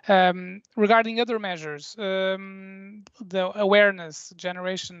 Regarding other measures, the awareness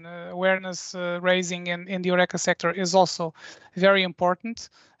generation, awareness raising in the HORECA sector is also very important,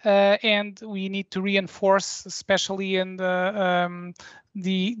 and we need to reinforce, especially in the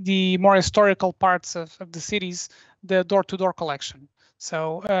more historical parts of the cities, the door-to-door collection.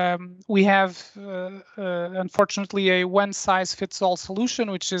 So we have, unfortunately, a one-size-fits-all solution,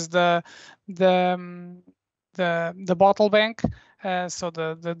 which is the bottle bank. So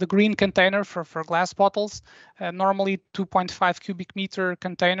the green container for glass bottles, normally 2.5 cubic meter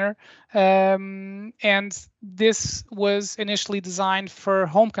container, and this was initially designed for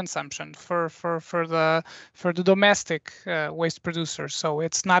home consumption, for the domestic waste producers. So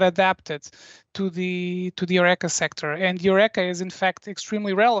it's not adapted to the HORECA sector, and the HORECA is in fact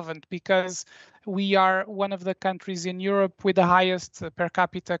extremely relevant because we are one of the countries in Europe with the highest per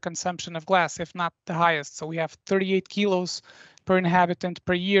capita consumption of glass, if not the highest. So we have 38 kilos per inhabitant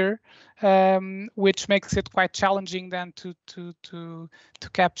per year, which makes it quite challenging then to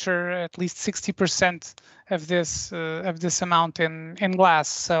capture at least 60% of this amount in glass.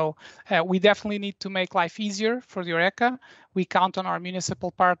 So we definitely need to make life easier for the HORECA. We count on our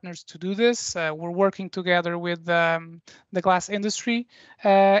municipal partners to do this. We're working together with the glass industry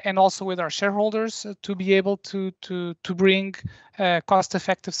and also with our shareholders to be able to bring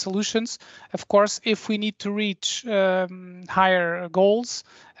cost-effective solutions. Of course, if we need to reach higher goals,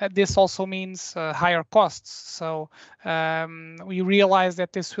 this also means higher costs. So we realize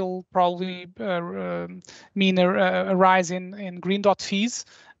that this will probably mean a rise in green dot fees.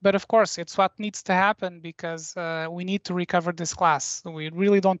 But of course, it's what needs to happen because we need to recover this glass. We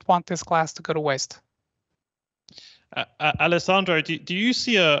really don't want this glass to go to waste. Alessandro, do you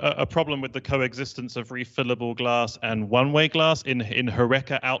see a problem with the coexistence of refillable glass and one-way glass in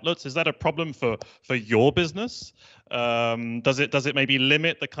HORECA outlets? Is that a problem for your business? Does it maybe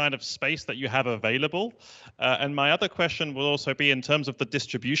limit the kind of space that you have available? And my other question will also be in terms of the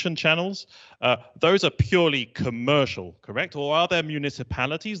distribution channels. Those are purely commercial, correct? Or are there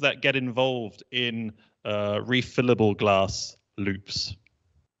municipalities that get involved in refillable glass loops?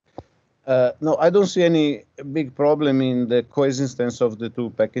 No, I don't see any big problem in the coexistence of the two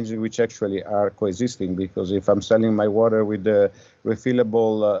packaging, which actually are coexisting, because if I'm selling my water with the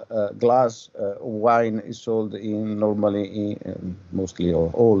refillable glass, wine is sold in normally mostly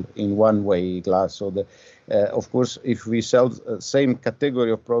or all in one-way glass. So of course, if we sell the same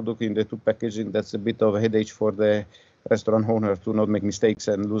category of product in the two packaging, that's a bit of a headache for the restaurant owner to not make mistakes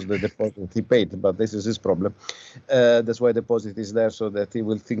and lose the deposit he paid, but this is his problem. That's why deposit is there, so that he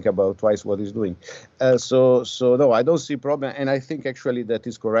will think about twice what he's doing. So no, I don't see problem, and I think actually that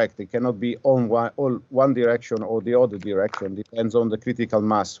is correct. It cannot be on one direction or the other direction. Depends on the critical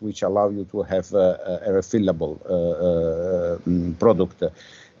mass, which allow you to have a refillable product.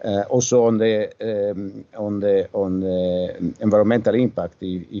 Also on the environmental impact,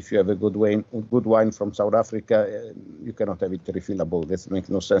 if you have a good wine from South Africa, you cannot have it refillable. That makes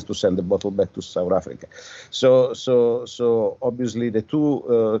no sense to send the bottle back to South Africa. So obviously the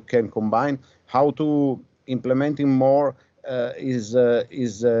two can combine. How to implementing more is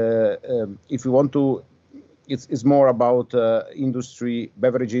if you want to. It's more about industry,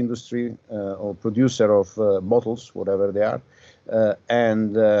 beverage industry, or producer of bottles, whatever they are,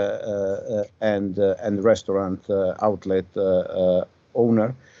 and restaurant outlet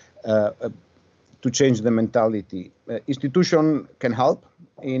owner to change the mentality. Institution can help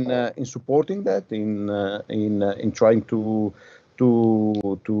in supporting that, in trying to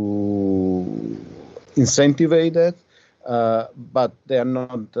incentivize that. But they are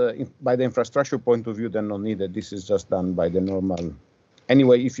not, by the infrastructure point of view, they're not needed. This is just done by the normal.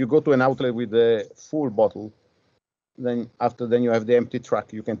 Anyway, if you go to an outlet with a full bottle, then you have the empty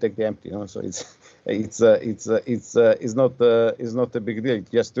truck. You can take the empty. So it's not a big deal.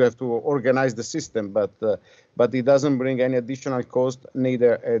 Just you have to organize the system, but it doesn't bring any additional cost,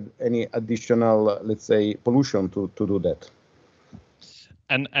 neither any additional, let's say, pollution to do that.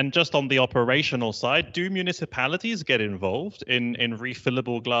 And just on the operational side, do municipalities get involved in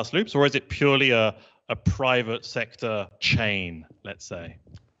refillable glass loops, or is it purely a private sector chain, let's say?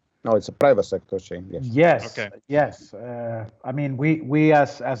 No, it's a private sector chain. Yes. Yes. Okay. Yes. I mean, we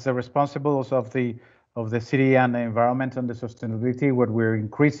as the responsibles of the city and the environment and the sustainability, what we're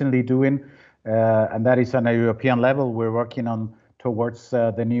increasingly doing, and that is on a European level, we're working on towards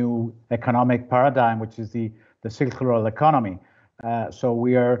the new economic paradigm, which is the circular economy. So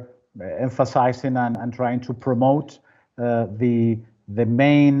we are emphasizing and trying to promote the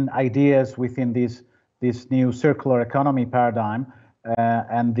main ideas within this new circular economy paradigm.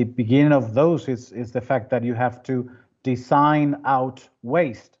 And the beginning of those is the fact that you have to design out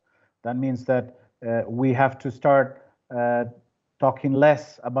waste. That means that we have to start talking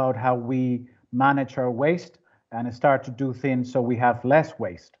less about how we manage our waste and start to do things so we have less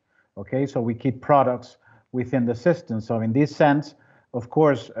waste. Okay, so we keep products within the system. So in this sense, of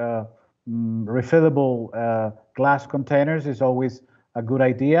course, refillable glass containers is always a good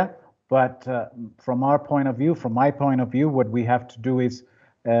idea. But from my point of view, what we have to do is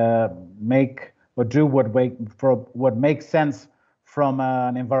make or do what makes sense from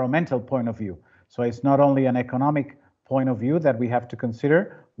an environmental point of view. So it's not only an economic point of view that we have to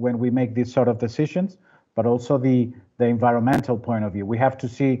consider when we make these sort of decisions, but also the environmental point of view. We have to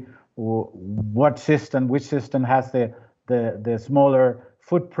see which system has the smaller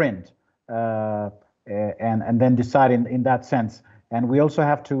footprint, and then decide in that sense. And we also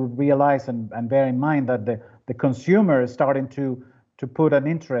have to realize and bear in mind that the consumer is starting to put an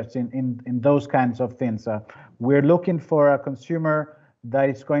interest in those kinds of things. We're looking for a consumer that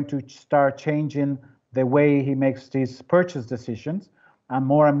is going to start changing the way he makes these purchase decisions, and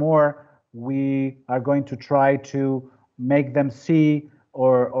more we are going to try to make them see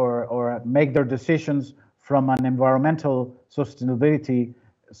or make their decisions from an environmental sustainability,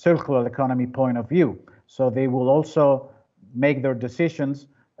 circular economy point of view. So they will also make their decisions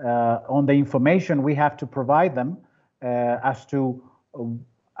on the information we have to provide them as to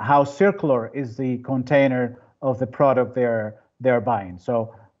how circular is the container of the product they're buying.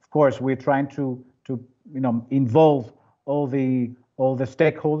 So of course we're trying to involve all the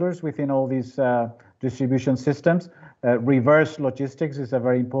stakeholders within all these distribution systems. Reverse logistics is a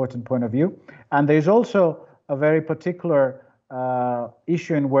very important point of view, and there's also a very particular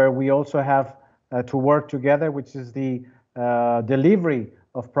issue in where we also have to work together, which is the delivery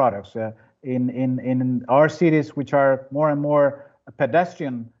of products in our cities, which are more and more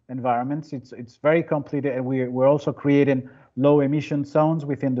pedestrian environments. It's very complicated, and we're also creating low emission zones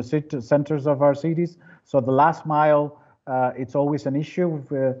within the centers of our cities. So the last mile, it's always an issue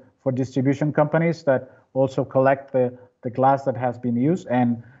for distribution companies that also collect the glass that has been used,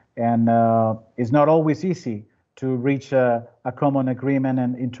 and and it's not always easy to reach a common agreement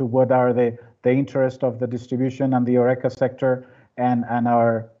and into what are the interest of the distribution and the HORECA sector and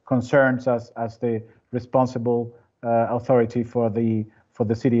our concerns as the responsible authority for the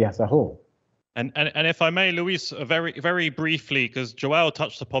city as a whole. And if I may, Luis, very briefly, because João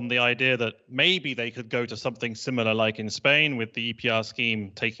touched upon the idea that maybe they could go to something similar like in Spain with the EPR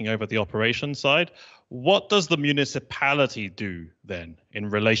scheme taking over the operation side. What does the municipality do then in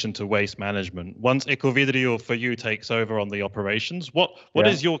relation to waste management? Once Ecovidrio for you takes over on the operations, what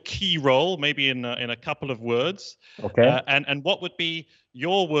is your key role, maybe in a couple of words? Okay. And what would be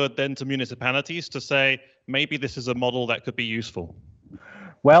your word then to municipalities to say, maybe this is a model that could be useful?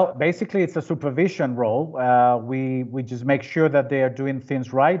 Well, basically, it's a supervision role. We just make sure that they are doing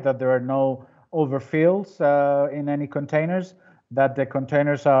things right, that there are no overfills in any containers, that the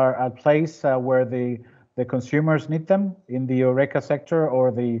containers are placed where the consumers need them in the HORECA sector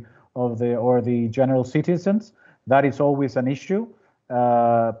or the general citizens. That is always an issue.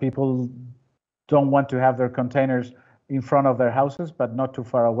 People don't want to have their containers in front of their houses, but not too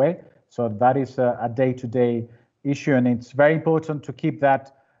far away. So that is a day-to-day issue, and it's very important to keep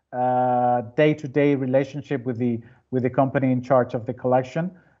that day-to-day relationship with the company in charge of the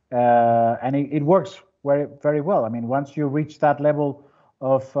collection, and it works very well. I mean, once you reach that level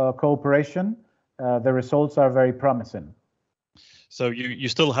of cooperation, the results are very promising. So you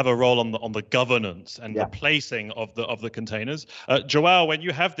still have a role on the governance and the placing of the containers. João, when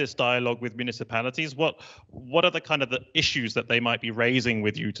you have this dialogue with municipalities, what are the kind of the issues that they might be raising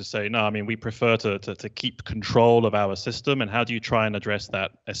with you to say, no, I mean, we prefer to keep control of our system, and how do you try and address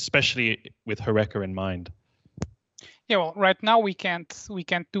that, especially with HORECA in mind? Yeah, well, right now we can't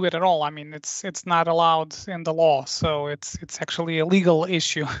do it at all. I mean, it's not allowed in the law, so it's actually a legal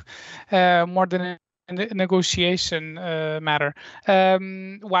issue more than a negotiation matter.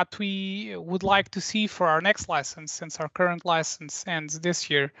 What we would like to see for our next license, since our current license ends this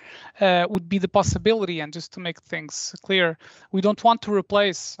year, would be the possibility, and just to make things clear, we don't want to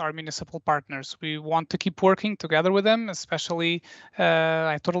replace our municipal partners. We want to keep working together with them, especially,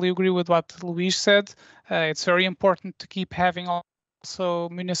 I totally agree with what Luis said. It's very important to keep having also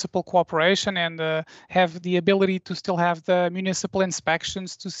municipal cooperation and have the ability to still have the municipal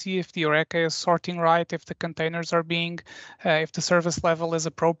inspections to see if the HORECA is sorting right, if the containers are being, if the service level is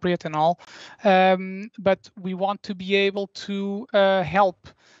appropriate and all. But we want to be able to help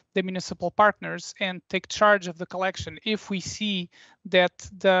the municipal partners and take charge of the collection if we see that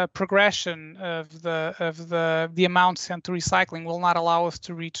the progression of the amount sent to recycling will not allow us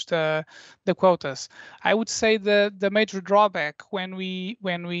to reach the quotas. I would say the major drawback when we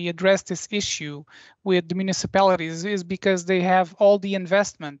address this issue with the municipalities is because they have all the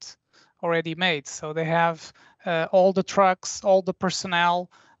investment already made. So they have all the trucks, all the personnel,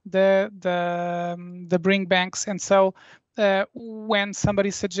 the bring banks, and so when somebody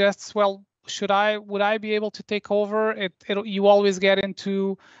suggests, well, would I be able to take over? You always get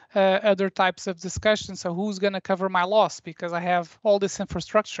into other types of discussions. So who's going to cover my loss because I have all this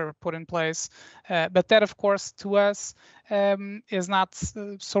infrastructure put in place? But that, of course, to us is not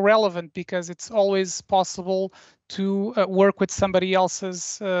so relevant because it's always possible to work with somebody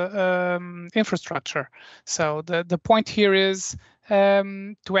else's infrastructure. So the point here is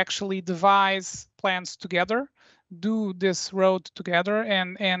to actually devise plans together, do this road together,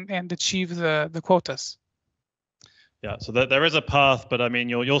 and achieve the quotas. Yeah, so there is a path, but I mean,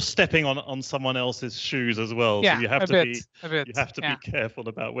 you're stepping on someone else's shoes as well. Yeah, so you have to be be careful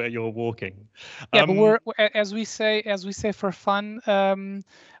about where you're walking. Yeah, but we're, as we say for fun,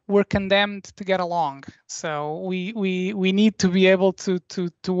 we're condemned to get along. So we need to be able to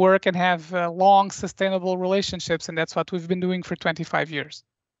work and have long, sustainable relationships, and that's what we've been doing for 25 years.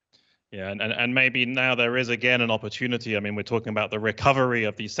 Yeah, and maybe now there is again an opportunity. I mean, we're talking about the recovery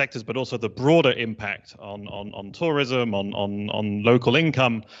of these sectors, but also the broader impact on tourism, on local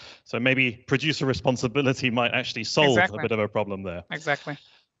income. So maybe producer responsibility might actually solve a bit of a problem there. Exactly.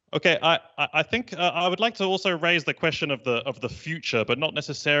 Okay, I think I would like to also raise the question of the future, but not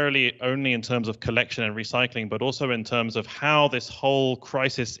necessarily only in terms of collection and recycling, but also in terms of how this whole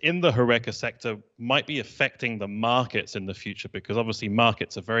crisis in the HORECA sector might be affecting the markets in the future, because obviously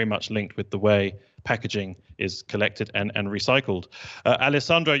markets are very much linked with the way packaging is collected and recycled.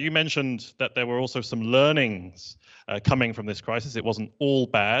 Alessandro, you mentioned that there were also some learnings coming from this crisis. It wasn't all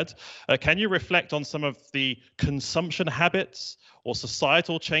bad. Can you reflect on some of the consumption habits or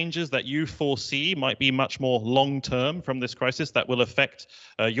societal changes that you foresee might be much more long-term from this crisis that will affect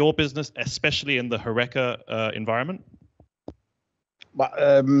your business, especially in the HORECA environment? But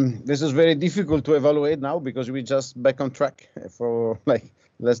this is very difficult to evaluate now because we just back on track for like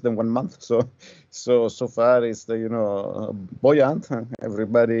less than 1 month. So far it's buoyant.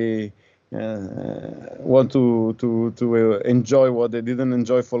 Everybody want to enjoy what they didn't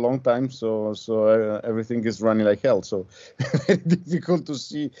enjoy for a long time. So everything is running like hell. So very difficult to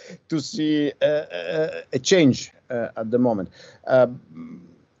see a change at the moment.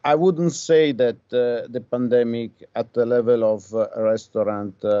 I wouldn't say that the pandemic at the level of a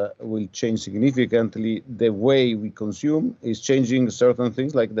restaurant will change significantly. The way we consume is changing certain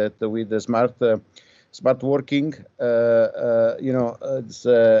things like that with the smart working.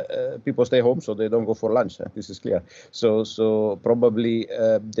 People stay home, so they don't go for lunch. This is clear. So probably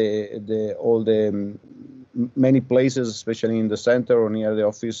all the many places, especially in the center or near the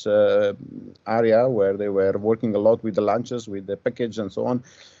office area where they were working a lot with the lunches, with the package and so on,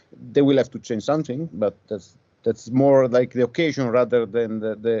 they will have to change something, but that's more like the occasion rather than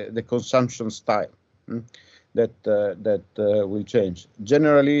the consumption style that will change.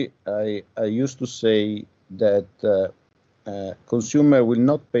 Generally, I used to say that consumer will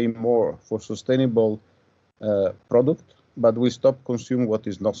not pay more for sustainable product, but will stop consuming what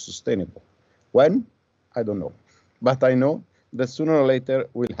is not sustainable. When? I don't know, but I know that sooner or later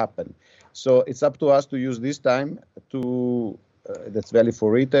will happen. So it's up to us to use this time to, that's valid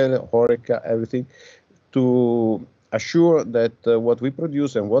for retail, HORECA, everything, to assure that what we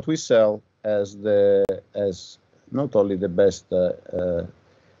produce and what we sell as not only the best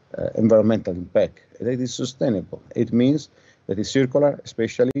environmental impact, it is sustainable. It means that it's circular,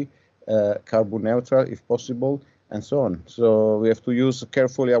 especially carbon neutral if possible, and so on. So we have to use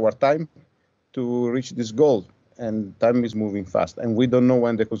carefully our time to reach this goal, and time is moving fast, and we don't know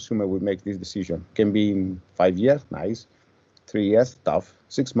when the consumer will make this decision. Can be in 5 years, nice. 3 years, tough.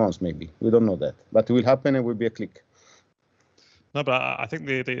 6 months, maybe. We don't know that, but it will happen and will be a click. No, but I think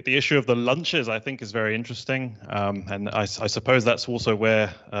the issue of the lunches, I think, is very interesting. And I suppose that's also where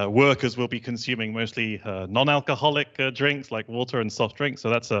workers will be consuming mostly non-alcoholic drinks like water and soft drinks. So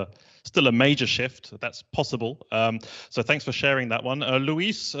that's still a major shift. That's possible. So thanks for sharing that one.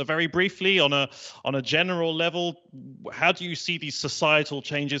 Luis, very briefly, on a general level, how do you see these societal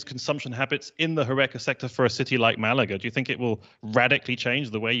changes, consumption habits in the HORECA sector for a city like Malaga? Do you think it will radically change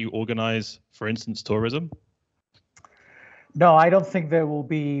the way you organize, for instance, tourism? No, I don't think there will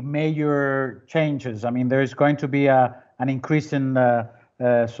be major changes. I mean, there is going to be an increase in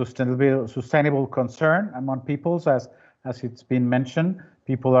sustainable concern among peoples, as it's been mentioned.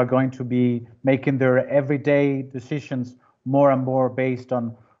 People are going to be making their everyday decisions more and more based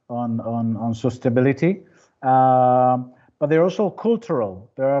on sustainability. But they're also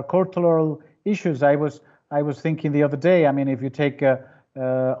cultural. There are cultural issues. I was thinking the other day. I mean, if you take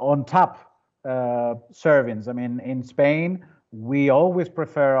on tap servings. I mean, in Spain, we always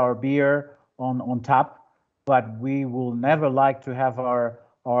prefer our beer on tap, but we will never like to have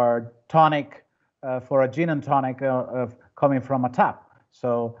our tonic for a gin and tonic coming from a tap.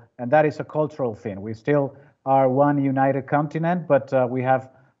 So, and that is a cultural thing. We still are one united continent, but we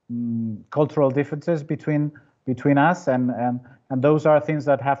have cultural differences between us, and those are things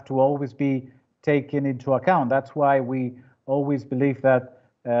that have to always be taken into account. That's why we always believe that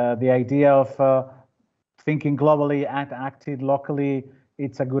the idea of thinking globally and acting locally,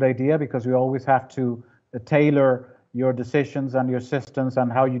 it's a good idea, because you always have to tailor your decisions and your systems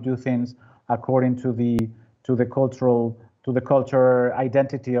and how you do things according to the cultural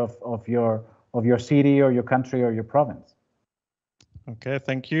identity of your city or your country or your province. Okay,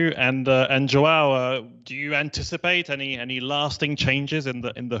 thank you. And João, do you anticipate any lasting changes in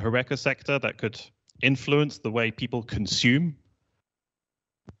the HORECA sector that could influence the way people consume?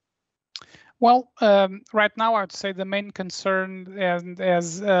 Well, right now, I would say the main concern, and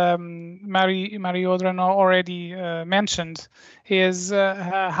as Marie Audren already mentioned, is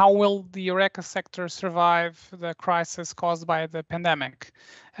how will the HORECA sector survive the crisis caused by the pandemic?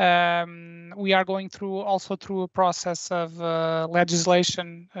 We are going also through a process of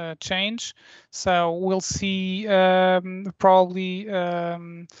legislation change, so we'll see probably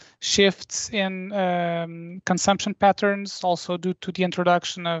shifts in consumption patterns, also due to the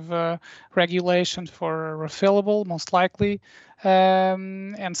introduction of regulation for refillable, most likely,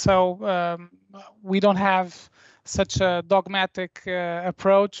 and so we don't have such a dogmatic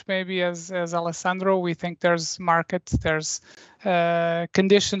approach, maybe as Alessandro. We think there's markets, there's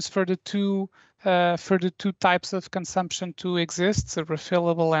conditions for the two types of consumption to exist, so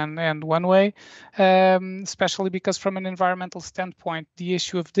refillable and one way, especially because from an environmental standpoint, the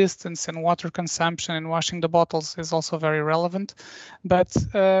issue of distance and water consumption and washing the bottles is also very relevant. But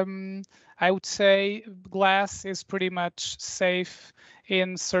I would say glass is pretty much safe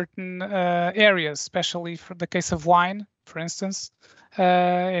in certain areas, especially for the case of wine, for instance,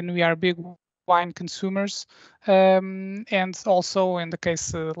 and we are big wine consumers, and also in the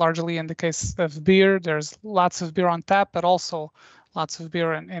case, largely in the case of beer, there's lots of beer on tap, but also lots of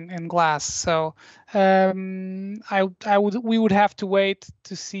beer in glass. So we would have to wait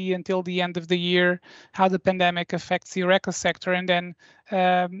to see until the end of the year how the pandemic affects the HORECA sector, and then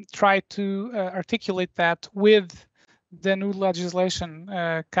try to articulate that with the new legislation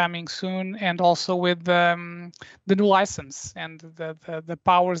coming soon, and also with the new license and the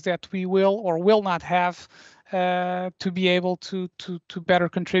powers that we will or will not have to be able to better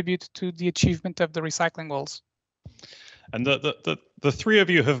contribute to the achievement of the recycling goals. And the three of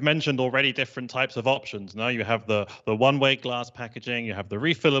you have mentioned already different types of options. Now you have the one-way glass packaging, you have the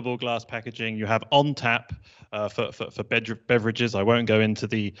refillable glass packaging, you have on tap for beverages. I won't go into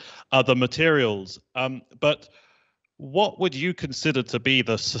the other materials, but what would you consider to be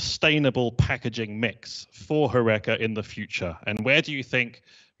the sustainable packaging mix for HORECA in the future? And where do you think,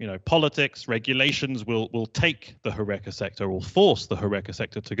 politics, regulations will take the HORECA sector, will force the HORECA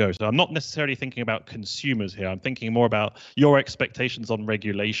sector to go? So I'm not necessarily thinking about consumers here. I'm thinking more about your expectations on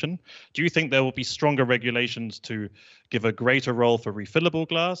regulation. Do you think there will be stronger regulations to give a greater role for refillable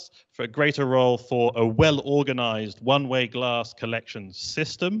glass, for a greater role for a well-organized one-way glass collection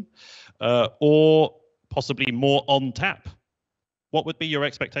system, or possibly more on tap? What would be your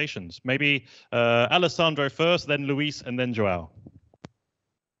expectations? Maybe Alessandro first, then Luis, and then João.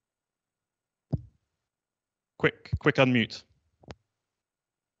 Quick unmute.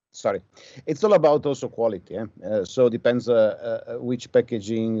 Sorry, it's all about also quality. So depends which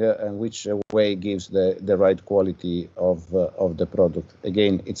packaging and which way gives the right quality of the product.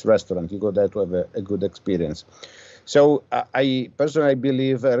 Again, it's restaurant. You go there to have a good experience. So I personally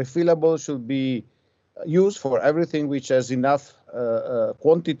believe refillable should be used for everything which has enough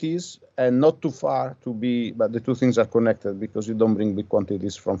quantities and not too far to be, but the two things are connected because you don't bring big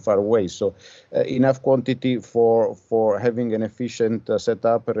quantities from far away. So enough quantity for having an efficient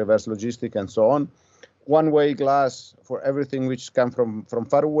setup, reverse logistic, and so on. One-way glass for everything which come from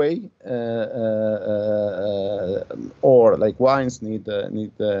far away, or like wines need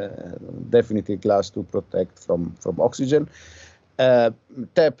definitely glass to protect from oxygen.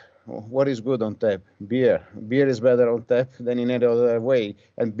 Tap. What is good on tap? Beer. Beer is better on tap than in any other way,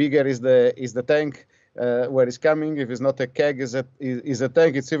 and bigger is the tank where it's coming. If it's not a keg, is a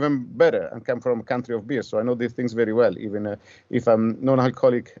tank. It's even better, and come from a country of beer, so I know these things very well, even if I'm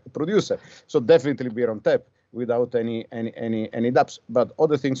non-alcoholic producer. So definitely beer on tap without any doubts. But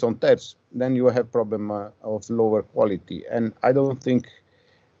other things on taps, then you have problem of lower quality, and I don't think.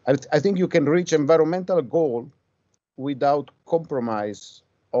 I think you can reach environmental goal without compromise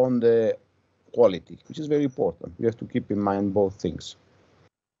on the quality, which is very important. You have to keep in mind both things.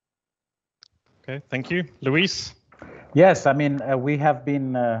 Okay, thank you. Luis? Yes, I mean, we have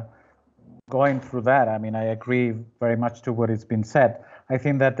been going through that. I mean, I agree very much to what has been said. I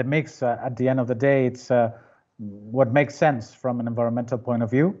think that the mix, at the end of the day, it's what makes sense from an environmental point of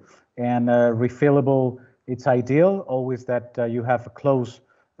view. And refillable, it's ideal, always that you have close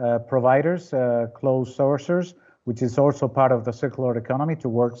providers, close sourcers, which is also part of the circular economy to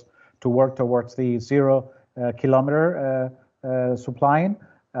work towards the 0 kilometer supplying.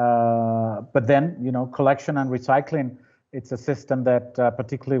 But then, collection and recycling, it's a system that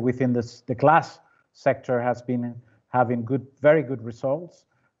particularly within the glass sector has been having very good results.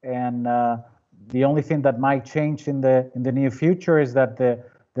 And the only thing that might change in the near future is that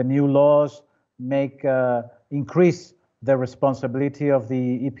the new laws increase the responsibility of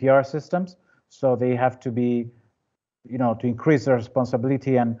the EPR systems. So they have to be, to increase their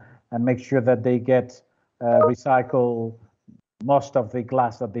responsibility and make sure that they get recycle most of the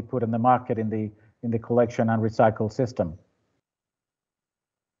glass that they put in the market in the collection and recycle system.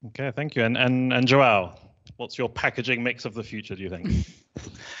 Okay, thank you. And João, what's your packaging mix of the future, do you think?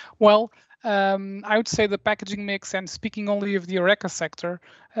 Well, I would say the packaging mix, and speaking only of the HORECA sector,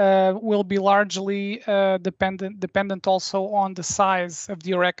 will be largely dependent also on the size of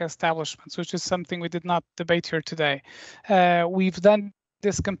the HORECA establishments, which is something we did not debate here today. We've done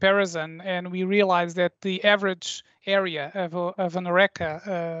this comparison, and we realized that the average area of an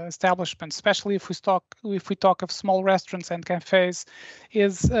HORECA establishment, especially if we talk of small restaurants and cafes,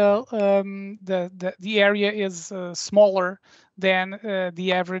 is the area is smaller than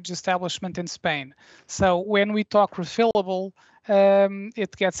the average establishment in Spain. So when we talk refillable,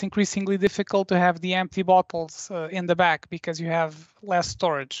 it gets increasingly difficult to have the empty bottles in the back because you have less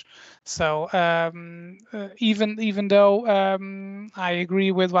storage. So even though I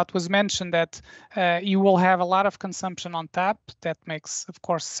agree with what was mentioned, that you will have a lot of consumption on tap, that makes of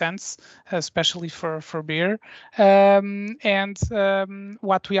course sense, especially for beer.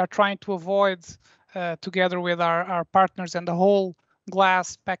 What we are trying to avoid together with our partners and the whole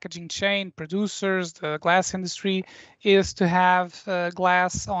glass packaging chain, producers, the glass industry, is to have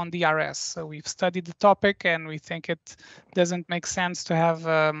glass on DRS. So we've studied the topic and we think it doesn't make sense to have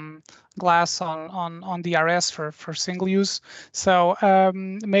glass on DRS for single use. So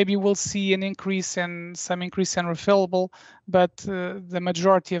maybe we'll see some increase in refillable, but the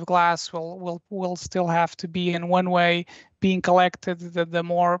majority of glass will still have to be in one way being collected the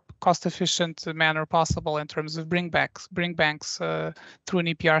more cost-efficient manner possible in terms of bring banks through an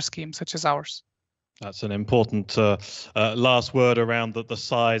EPR scheme such as ours. That's an important last word around the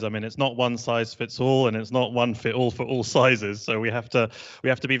size. I mean, it's not one size fits all, and it's not one fit all for all sizes. So we have to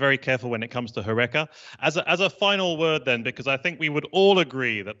be very careful when it comes to HORECA. As a final word, then, because I think we would all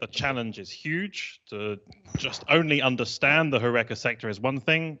agree that the challenge is huge. To just only understand the HORECA sector is one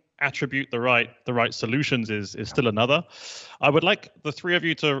thing. Attribute the right solutions is still another. I would like the three of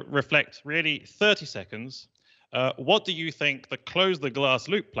you to reflect really 30 seconds. What do you think the Close the Glass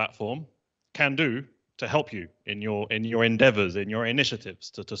Loop platform can do to help you in your endeavors, in your initiatives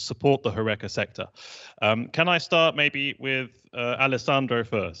to support the HORECA sector? Can I start maybe with Alessandro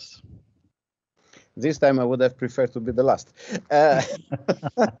first? This time I would have preferred to be the last.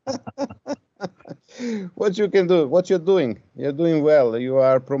 What you can do, what you're doing well. You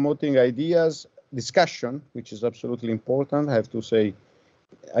are promoting ideas, discussion, which is absolutely important. I have to say,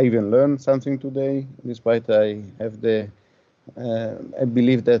 I even learned something today, despite I have I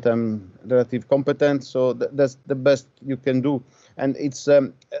believe that I'm relatively competent, so that's the best you can do. And it's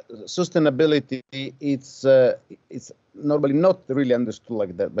sustainability. It's normally not really understood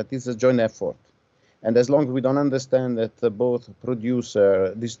like that, but it's a joint effort. And as long as we don't understand that both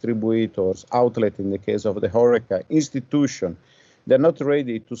producer, distributors, outlet, in the case of the HORECA, institution, they're not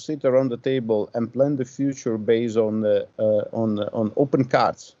ready to sit around the table and plan the future based on open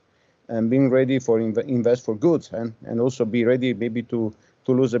cards, and being ready for invest for goods, and also be ready maybe to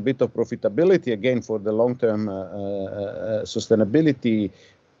lose a bit of profitability again for the long-term sustainability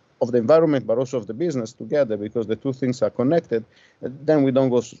of the environment, but also of the business together, because the two things are connected, then we don't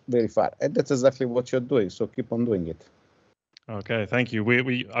go very far. And that's exactly what you're doing, so keep on doing it. Okay, thank you.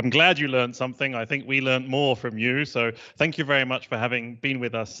 I'm glad you learned something. I think we learned more from you. So thank you very much for having been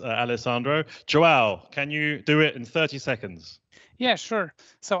with us, Alessandro. João, can you do it in 30 seconds? Yeah, sure.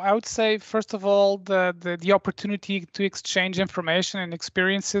 So I would say, first of all, the opportunity to exchange information and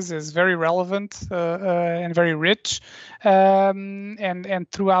experiences is very relevant and very rich. And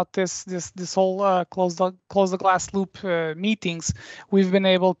throughout this whole close the glass loop meetings, we've been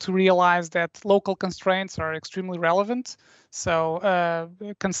able to realize that local constraints are extremely relevant. So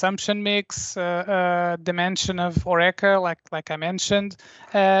consumption mix, dimension of HORECA, like I mentioned,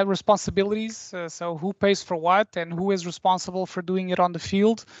 responsibilities. So who pays for what and who is responsible for doing it on the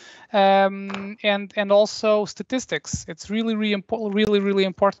field, and also statistics. It's really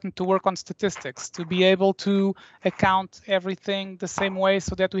important to work on statistics, to be able to account everything the same way,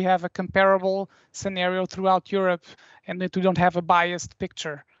 so that we have a comparable scenario throughout Europe and that we don't have a biased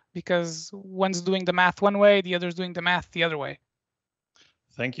picture, because one's doing the math one way, the other's doing the math the other way.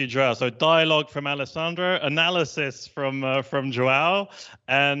 Thank you, João. So dialogue from Alessandro, analysis from João,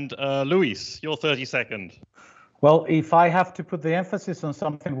 and Luis, your 30 seconds. Well, if I have to put the emphasis on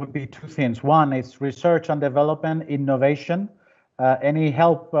something, would be two things. One is research and development, innovation. Any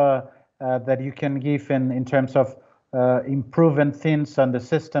help that you can give in terms of improving things and the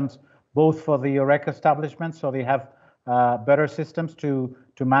systems, both for the HORECA establishment, so they have better systems to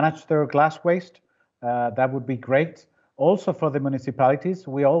manage their glass waste, that would be great. Also for the municipalities,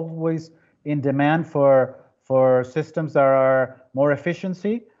 we always in demand for systems that are more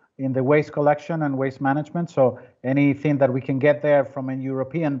efficiency in the waste collection and waste management. So anything that we can get there from a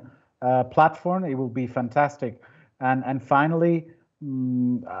European platform, it will be fantastic. And finally,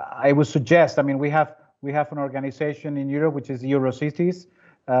 I would suggest, I mean, we have an organization in Europe, which is EuroCities,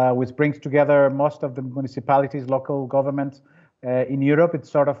 which brings together most of the municipalities, local governments in Europe. It's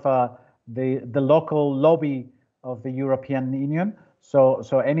sort of the local lobby of the European Union. So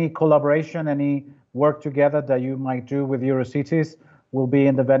any collaboration, any work together that you might do with EuroCities will be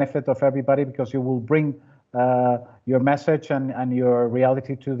in the benefit of everybody, because you will bring your message and your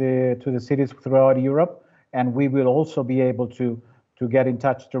reality to the cities throughout Europe, and we will also be able to get in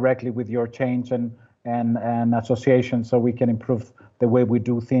touch directly with your change and and associations so we can improve the way we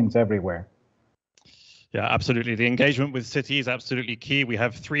do things everywhere. Yeah, absolutely. The engagement with cities is absolutely key. We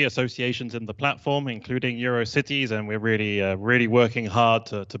have 3 associations in the platform, including Eurocities, and we're really working hard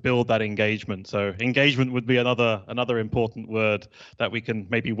to build that engagement. So engagement would be another important word that we can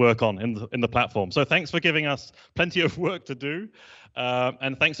maybe work on in the platform. So thanks for giving us plenty of work to do,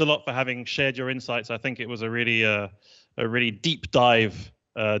 and thanks a lot for having shared your insights. I think it was a really deep dive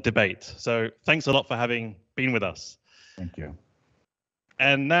debate. So thanks a lot for having been with us. Thank you.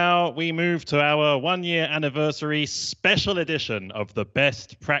 And now we move to our 1-year anniversary special edition of the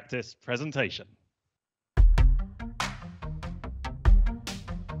Best Practice presentation.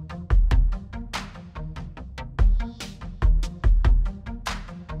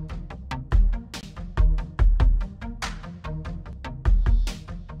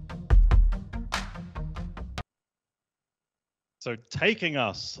 So taking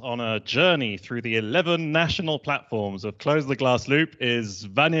us on a journey through the 11 national platforms of Close the Glass Loop is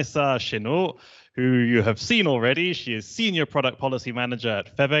Vanessa Chesnot, who you have seen already. She is Senior Product Policy Manager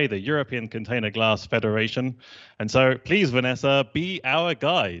at FEVE, the European Container Glass Federation. And so please, Vanessa, be our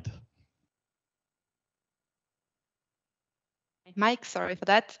guide. Mike, sorry for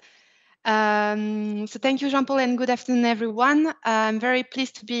that. So thank you, Jean-Paul, and good afternoon, everyone. I'm very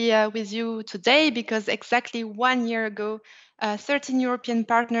pleased to be with you today because exactly 1 year ago, 13 European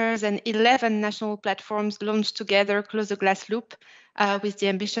partners and 11 national platforms launched together Close the Glass Loop with the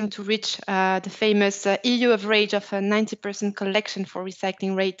ambition to reach the famous EU average of a 90% collection for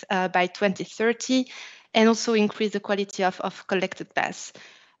recycling rate by 2030 and also increase the quality of collected glass.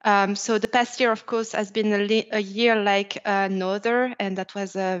 So the past year, of course, has been a year like no other, and that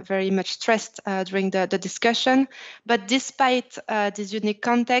was very much stressed during the discussion. But despite this unique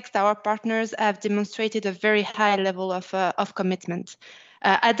context, our partners have demonstrated a very high level of commitment.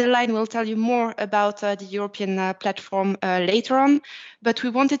 Adeline will tell you more about the European platform later on, but we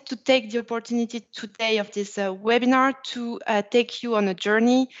wanted to take the opportunity today of this webinar to take you on a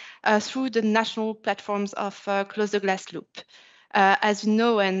journey through the national platforms of Close the Glass Loop. As you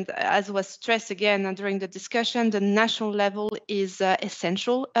know, and as was stressed again during the discussion, the national level is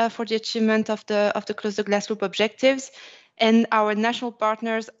essential for the achievement of the Close the Glass Loop objectives, and our national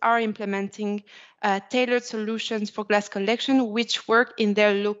partners are implementing tailored solutions for glass collection, which work in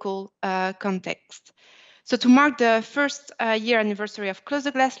their local context. So to mark the first year anniversary of Close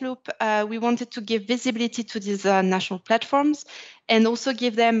the Glass Loop, we wanted to give visibility to these national platforms and also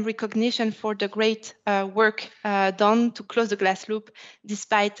give them recognition for the great work done to close the glass loop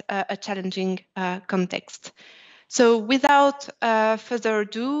despite a challenging context. So without further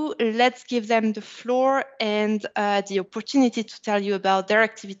ado, let's give them the floor and the opportunity to tell you about their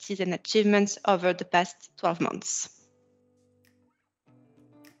activities and achievements over the past 12 months.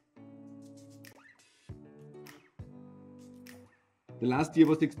 The last year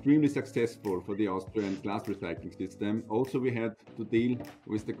was extremely successful for the Austrian glass recycling system. Also, we had to deal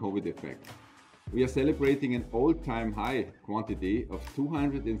with the COVID effect. We are celebrating an all-time high quantity of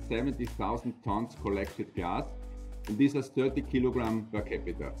 270,000 tons collected glass, and this is 30 kilograms per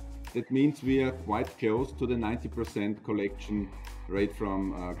capita. That means we are quite close to the 90% collection rate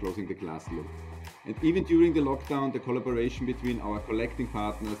from closing the glass loop. And even during the lockdown, the collaboration between our collecting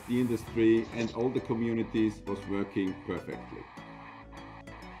partners, the industry, and all the communities was working perfectly.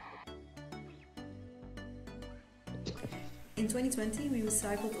 In 2020, we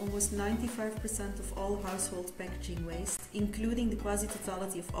recycled almost 95% of all household packaging waste, including the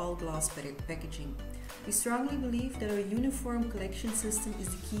quasi-totality of all glass packaging. We strongly believe that our uniform collection system is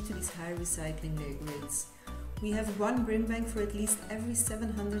the key to these high recycling rates. We have one bin bank for at least every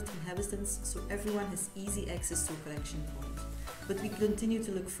 700 inhabitants, so everyone has easy access to a collection point. But we continue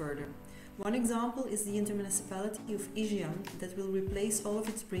to look further. One example is the intermunicipality of Ijian that will replace all of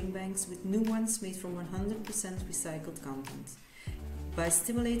its bin banks with new ones made from 100% recycled content. By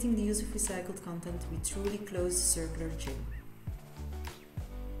stimulating the use of recycled content, we truly close the circular chain.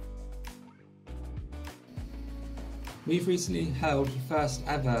 We've recently held the first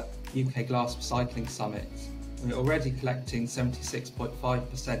ever UK Glass Recycling Summit. We're already collecting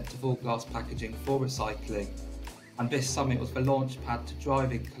 76.5% of all glass packaging for recycling. And this summit was the launchpad to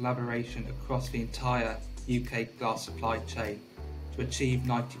driving collaboration across the entire UK glass supply chain to achieve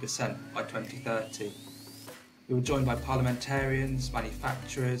 90% by 2030. We were joined by parliamentarians,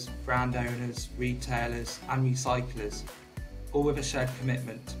 manufacturers, brand owners, retailers and recyclers, all with a shared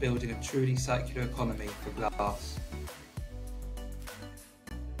commitment to building a truly circular economy for glass.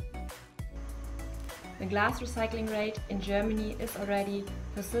 The glass recycling rate in Germany is already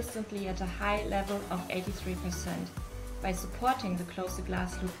persistently at a high level of 83%. By supporting the Close the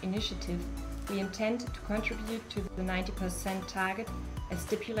Glass Loop initiative, we intend to contribute to the 90% target as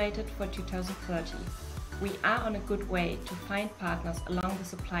stipulated for 2030. We are on a good way to find partners along the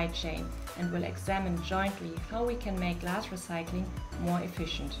supply chain and will examine jointly how we can make glass recycling more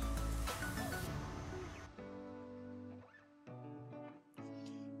efficient.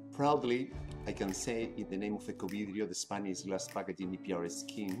 Proudly, I can say in the name of Ecovidrio, the Spanish glass packaging EPR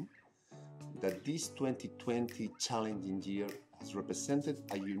scheme, that this 2020 challenging year has represented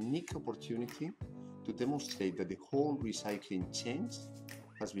a unique opportunity to demonstrate that the whole recycling chain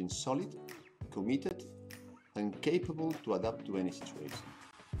has been solid, committed, and capable to adapt to any situation.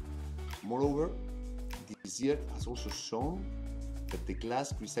 Moreover, this year has also shown that the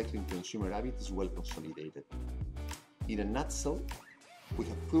glass recycling consumer habit is well consolidated. In a nutshell, we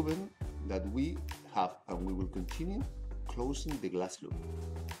have proven that we have and we will continue closing the glass loop.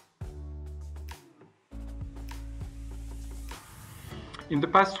 In the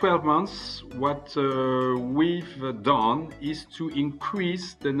past 12 months, what we've done is to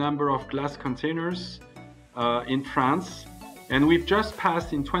increase the number of glass containers in France, and we've just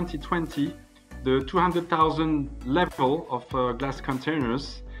passed in 2020 the 200,000 level of glass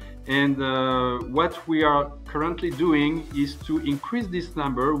containers. And what we are currently doing is to increase this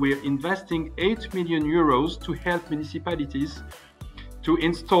number. We're investing 8 million euros to help municipalities to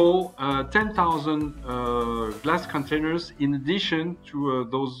install 10,000 glass containers in addition to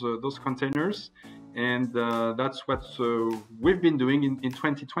those containers. And that's what we've been doing in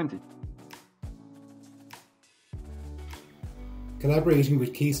 2020. Collaborating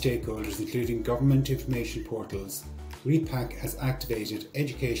with key stakeholders, including government information portals, Repack has activated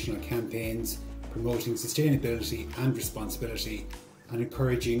educational campaigns promoting sustainability and responsibility and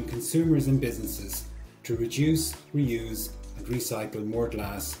encouraging consumers and businesses to reduce, reuse and recycle more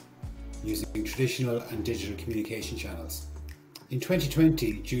glass using traditional and digital communication channels. In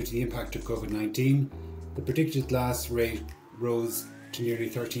 2020, due to the impact of COVID-19, the predicted glass rate rose to nearly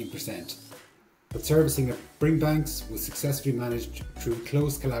 13%. But servicing of bring banks was successfully managed through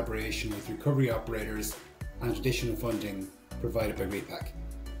close collaboration with recovery operators and additional funding provided by Repack.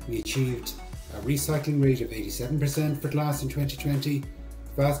 We achieved a recycling rate of 87% for glass in 2020, the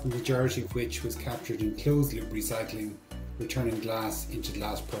vast majority of which was captured in closed loop recycling, returning glass into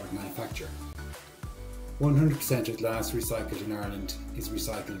glass product manufacture. 100% of glass recycled in Ireland is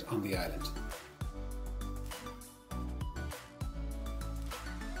recycled on the island.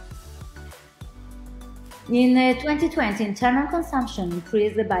 In 2020, internal consumption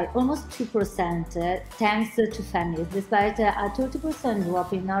increased by almost 2% thanks to families, despite a 30%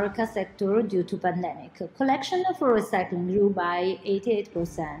 drop in HORECA sector due to pandemic. Collection for recycling grew by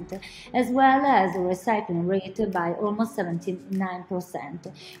 88%, as well as a recycling rate by almost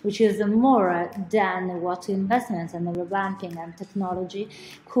 79%, which is more than what investments and revamping and technology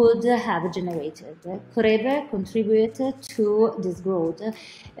could have generated. FEVE contributed to this growth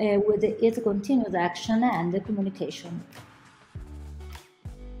with its continued action and communication.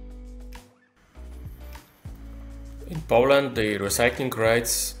 In Poland, the recycling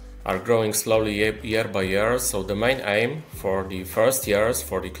rates are growing slowly year by year, so the main aim for the first years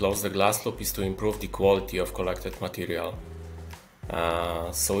for the Close the Glass Loop is to improve the quality of collected material.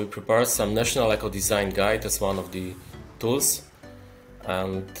 So we prepared some national eco-design guide as one of the tools,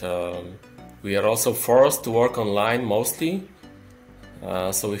 and we are also forced to work online mostly.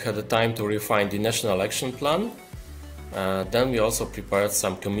 So we had the time to refine the national action plan. Then we also prepared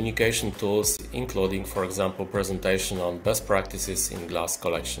some communication tools, including, for example, presentation on best practices in glass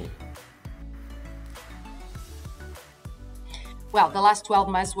collection. Well, the last 12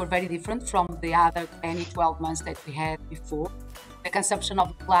 months were very different from the other any 12 months that we had before. The consumption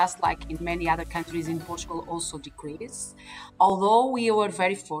of glass, like in many other countries in Portugal, also decreased. Although we were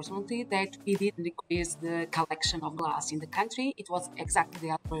very fortunate that we didn't decrease the collection of glass in the country, it was exactly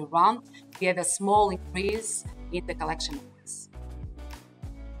the other way around. We had a small increase in the collection of glass.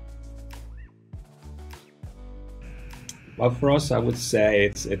 Well, for us, I would say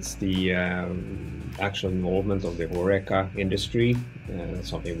it's the actual involvement of the HORECA industry. That's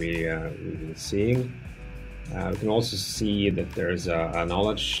something we've been seeing. We can also see that there's a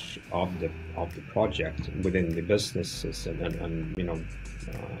knowledge of the project within the businesses and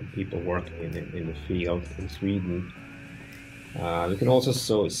people working in the field in Sweden. We can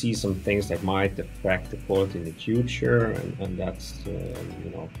also see some things that might affect the quality in the future, and that's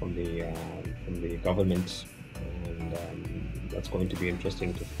from the government, and that's going to be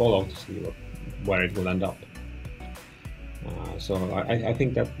interesting to follow to see where it will end up. So I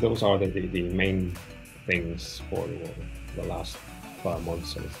think that those are the main things for the last 12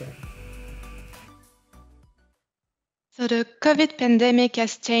 months, I would say. So the COVID pandemic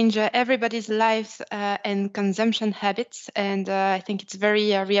has changed everybody's lives and consumption habits, and I think it's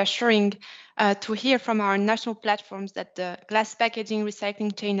very reassuring to hear from our national platforms that the glass packaging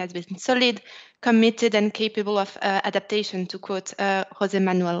recycling chain has been solid, committed, and capable of adaptation, to quote José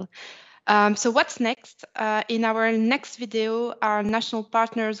Manuel. So what's next? In our next video, our national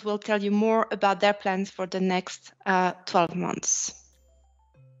partners will tell you more about their plans for the next 12 months.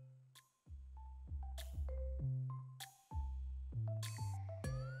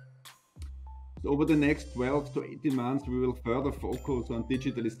 So over the next 12 to 18 months, we will further focus on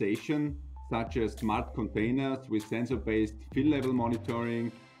digitalization, such as smart containers with sensor-based fill level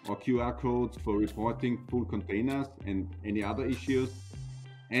monitoring or QR codes for reporting full containers and any other issues,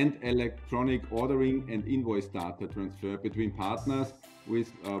 and electronic ordering and invoice data transfer between partners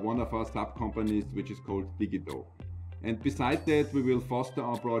with one of our sub-companies, which is called CITEO. And beside that, we will foster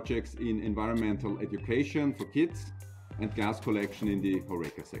our projects in environmental education for kids and glass collection in the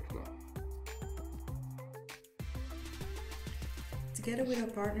HORECA sector. Together with our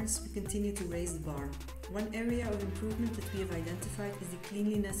partners, we continue to raise the bar. One area of improvement that we have identified is the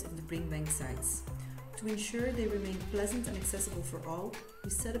cleanliness of the bring-bank sites. To ensure they remain pleasant and accessible for all, we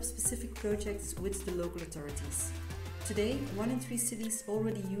set up specific projects with the local authorities. Today, 1 in 3 cities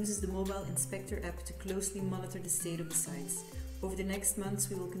already uses the mobile inspector app to closely monitor the state of the sites. Over the next months,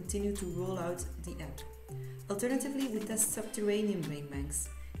 we will continue to roll out the app. Alternatively, we test subterranean bring-banks.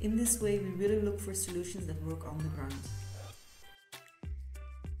 In this way, we really look for solutions that work on the ground.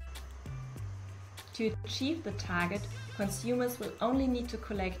 To achieve the target, consumers will only need to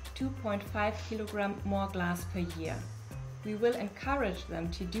collect 2.5 kg more glass per year. We will encourage them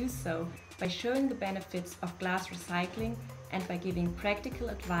to do so by showing the benefits of glass recycling and by giving practical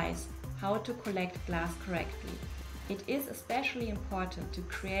advice how to collect glass correctly. It is especially important to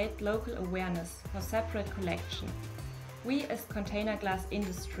create local awareness for separate collection. We as container glass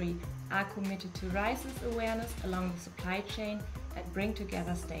industry are committed to raise this awareness along the supply chain and bring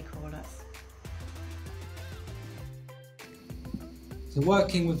together stakeholders. So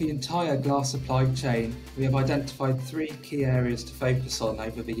working with the entire glass supply chain, we have identified 3 key areas to focus on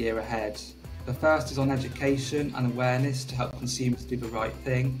over the year ahead. The first is on education and awareness to help consumers do the right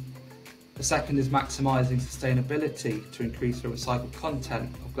thing. The second is maximising sustainability to increase the recycled content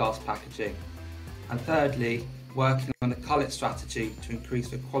of glass packaging. And thirdly, working on a cullet strategy to increase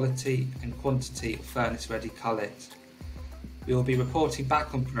the quality and quantity of furnace-ready cullet. We will be reporting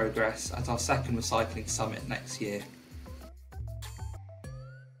back on progress at our second recycling summit next year.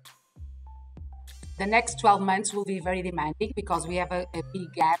 The next 12 months will be very demanding because we have a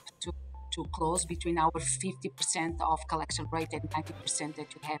big gap to close between our 50% of collection rate and 90% that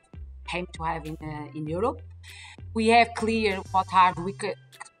you aim to have in Europe. We have clear what are the weak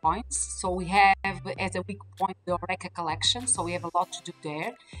points. So we have as a weak point the HORECA collection, so we have a lot to do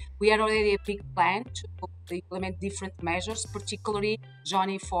there. We had already a big plan to implement different measures, particularly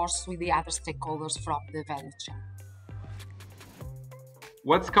joining force with the other stakeholders from the value chain.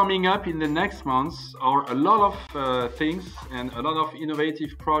 What's coming up in the next months are a lot of things and a lot of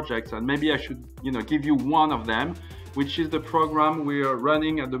innovative projects, and maybe I should give you one of them, which is the program we are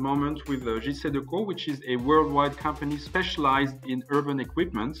running at the moment with JCDecaux, which is a worldwide company specialized in urban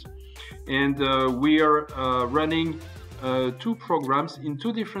equipment. And we are running 2 programs in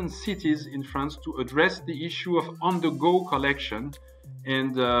 2 different cities in France to address the issue of on-the-go collection.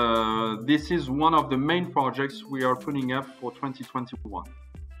 And this is one of the main projects we are putting up for 2021.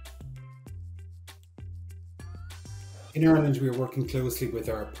 In Ireland, we are working closely with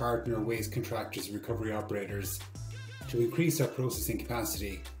our partner waste contractors and recovery operators to increase our processing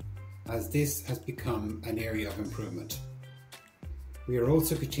capacity, as this has become an area of improvement. We are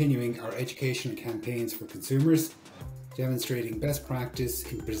also continuing our educational campaigns for consumers, demonstrating best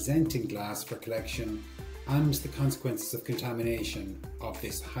practice in presenting glass for collection and the consequences of contamination of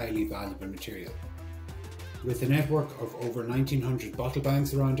this highly valuable material. With a network of over 1,900 bottle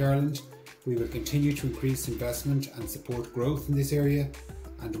banks around Ireland, we will continue to increase investment and support growth in this area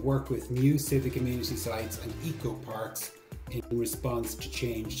and work with new civic community sites and eco parks in response to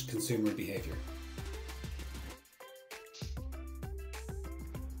changed consumer behaviour.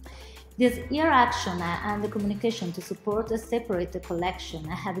 This year action and the communication to support a separate collection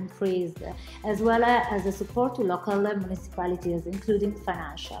have increased, as well as the support to local municipalities, including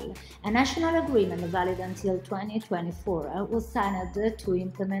financial. A national agreement valid until 2024 was signed to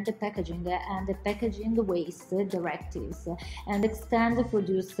implement the packaging and the packaging waste directives and extend the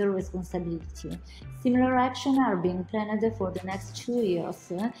producer responsibility. Similar actions are being planned for the next 2 years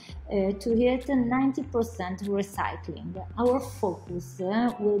to hit 90% recycling. Our focus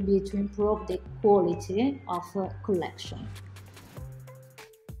will be to improve the quality of collection.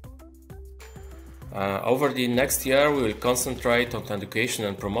 Over the next year, we will concentrate on education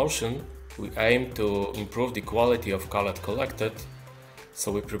and promotion. We aim to improve the quality of cullet collected.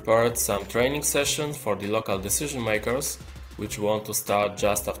 So we prepared some training sessions for the local decision makers, which want to start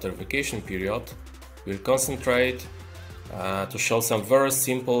just after vacation period. We'll concentrate to show some very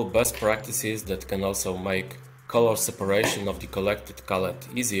simple best practices that can also make color separation of the collected cullet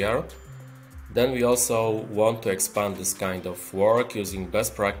easier. Then we also want to expand this kind of work using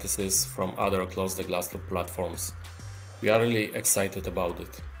best practices from other Close the Glass Loop platforms. We are really excited about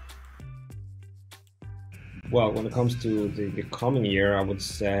it. Well, when it comes to the coming year, I would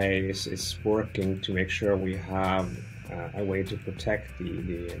say it's working to make sure we have a way to protect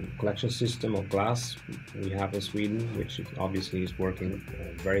the collection system of glass we have in Sweden, which obviously is working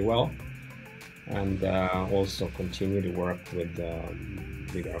very well, and also continue to work with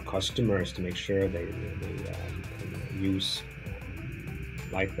our customers to make sure they can use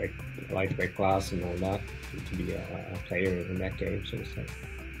lightweight glass and all that to be a player in that game. So it's like,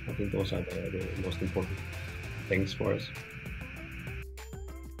 I think those are the most important things for us.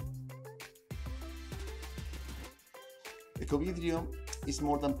 Ecovidrio is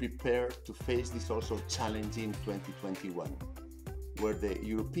more than prepared to face this also challenging 2021, where the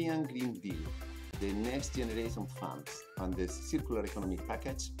European Green Deal, the Next Generation Funds and the Circular Economy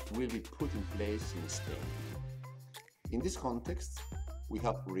Package will be put in place in Spain. In this context, we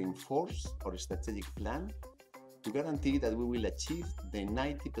have reinforced our strategic plan to guarantee that we will achieve the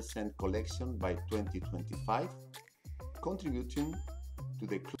 90% collection by 2025, contributing to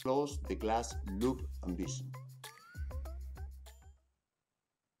the Close the Glass Loop ambition.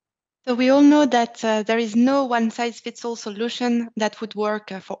 So we all know that there is no one-size-fits-all solution that would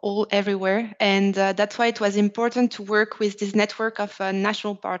work for all everywhere, and that's why it was important to work with this network of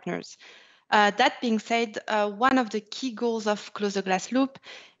national partners. That being said, one of the key goals of Close the Glass Loop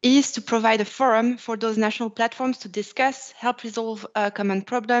is to provide a forum for those national platforms to discuss, help resolve common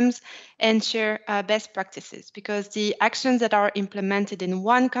problems, and share best practices, because the actions that are implemented in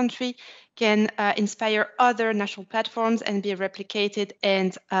one country can inspire other national platforms and be replicated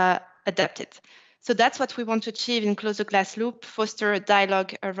and adapted. So that's what we want to achieve in Close the Glass Loop, foster a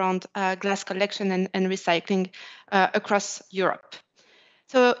dialogue around glass collection and recycling across Europe.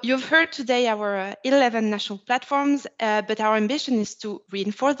 So you've heard today our 11 national platforms, but our ambition is to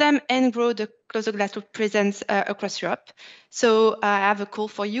reinforce them and grow the Close the Glass Loop presence across Europe. So I have a call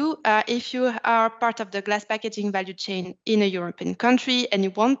for you. If you are part of the glass packaging value chain in a European country and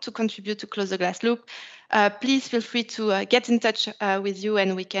you want to contribute to Close the Glass Loop, please feel free to get in touch with you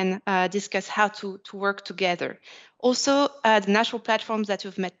and we can discuss how to work together. Also, the national platforms that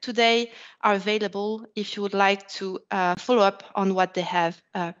you've met today are available if you would like to follow up on what they have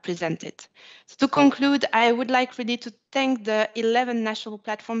presented. So to conclude, I would like really to thank the 11 national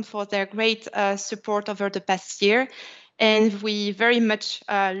platforms for their great support over the past year. And we very much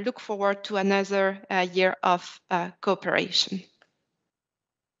look forward to another year of cooperation.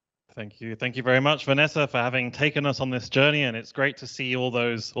 Thank you. Thank you very much, Vanessa, for having taken us on this journey. And it's great to see all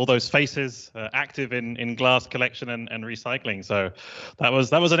those faces active in glass collection and recycling. So that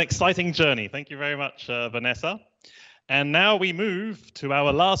was an exciting journey. Thank you very much, Vanessa. And now we move to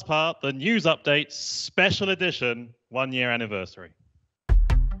our last part, the news update special edition 1 year anniversary.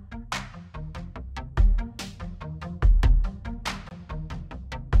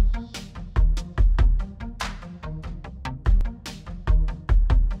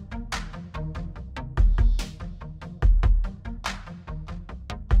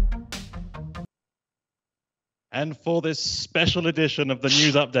 And for this special edition of the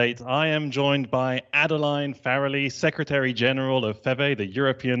news update, I am joined by Adeline Farrelly, Secretary General of FEVE, the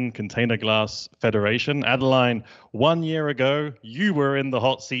European Container Glass Federation. Adeline, 1 year ago, you were in the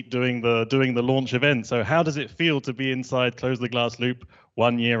hot seat doing the launch event. So how does it feel to be inside Close the Glass Loop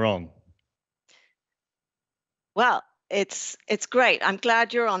 1 year on? Well, it's great. I'm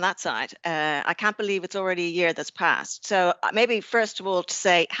glad you're on that side. I can't believe it's already a year that's passed. So maybe first of all to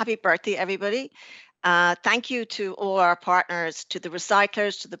say happy birthday, everybody. Thank you to all our partners, to the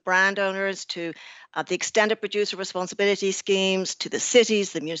recyclers, to the brand owners, to the extended producer responsibility schemes, to the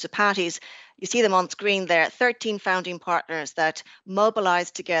cities, the municipalities. You see them on screen there, 13 founding partners that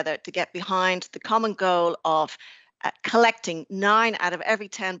mobilized together to get behind the common goal of collecting 9 out of every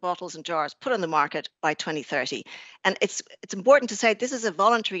 10 bottles and jars put on the market by 2030. And it's important to say this is a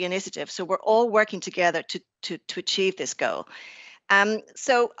voluntary initiative, so we're all working together to achieve this goal.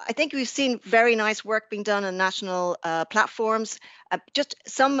 So I think we've seen very nice work being done on national platforms. Just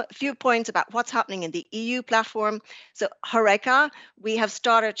some few points about what's happening in the EU platform. So HORECA, we have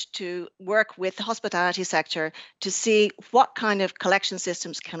started to work with the hospitality sector to see what kind of collection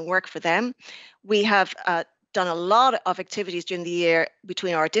systems can work for them. We have done a lot of activities during the year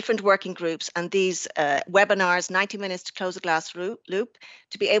between our different working groups and these webinars, 90 minutes to close the glass loop,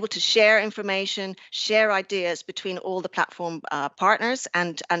 to be able to share information, share ideas between all the platform partners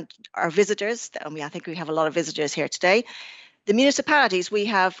and our visitors. I think we have a lot of visitors here today. The municipalities, we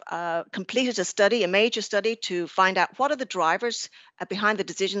have completed a study, a major study, to find out what are the drivers behind the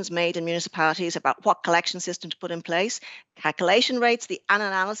decisions made in municipalities about what collection system to put in place, calculation rates, the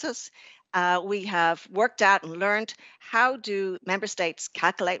analysis. We have worked out and learned how do member states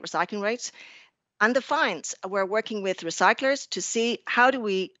calculate recycling rates, and the fines. We're working with recyclers to see how do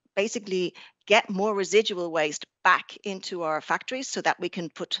we basically get more residual waste back into our factories so that we can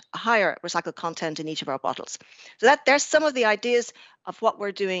put a higher recycled content in each of our bottles. So there's some of the ideas of what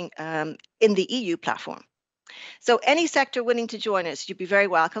we're doing in the EU platform. So any sector willing to join us, you'd be very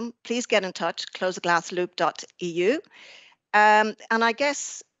welcome. Please get in touch, closetheglassloop.eu. And I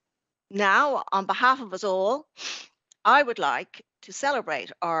guess now, on behalf of us all, I would like to celebrate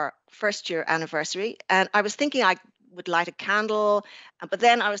our first year anniversary. And I was thinking I would light a candle, but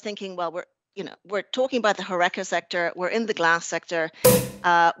then I was thinking, well, we're talking about the HORECA sector, we're in the glass sector.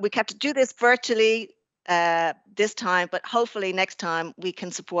 We have to do this virtually this time, but hopefully next time we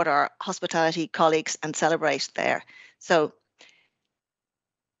can support our hospitality colleagues and celebrate there. So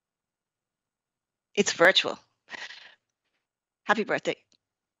it's virtual. Happy birthday.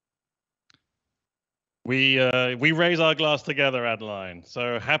 We raise our glass together, Adeline.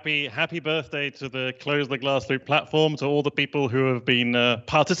 So happy birthday to the Close the Glass Loop platform, to all the people who have been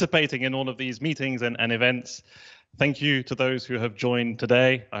participating in all of these meetings and events. Thank you to those who have joined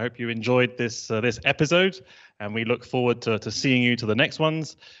today. I hope you enjoyed this episode, and we look forward to seeing you to the next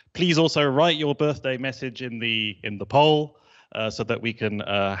ones. Please also write your birthday message in the poll so that we can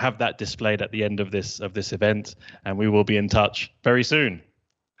have that displayed at the end of this event, and we will be in touch very soon.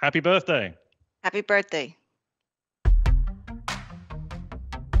 Happy birthday. Happy birthday.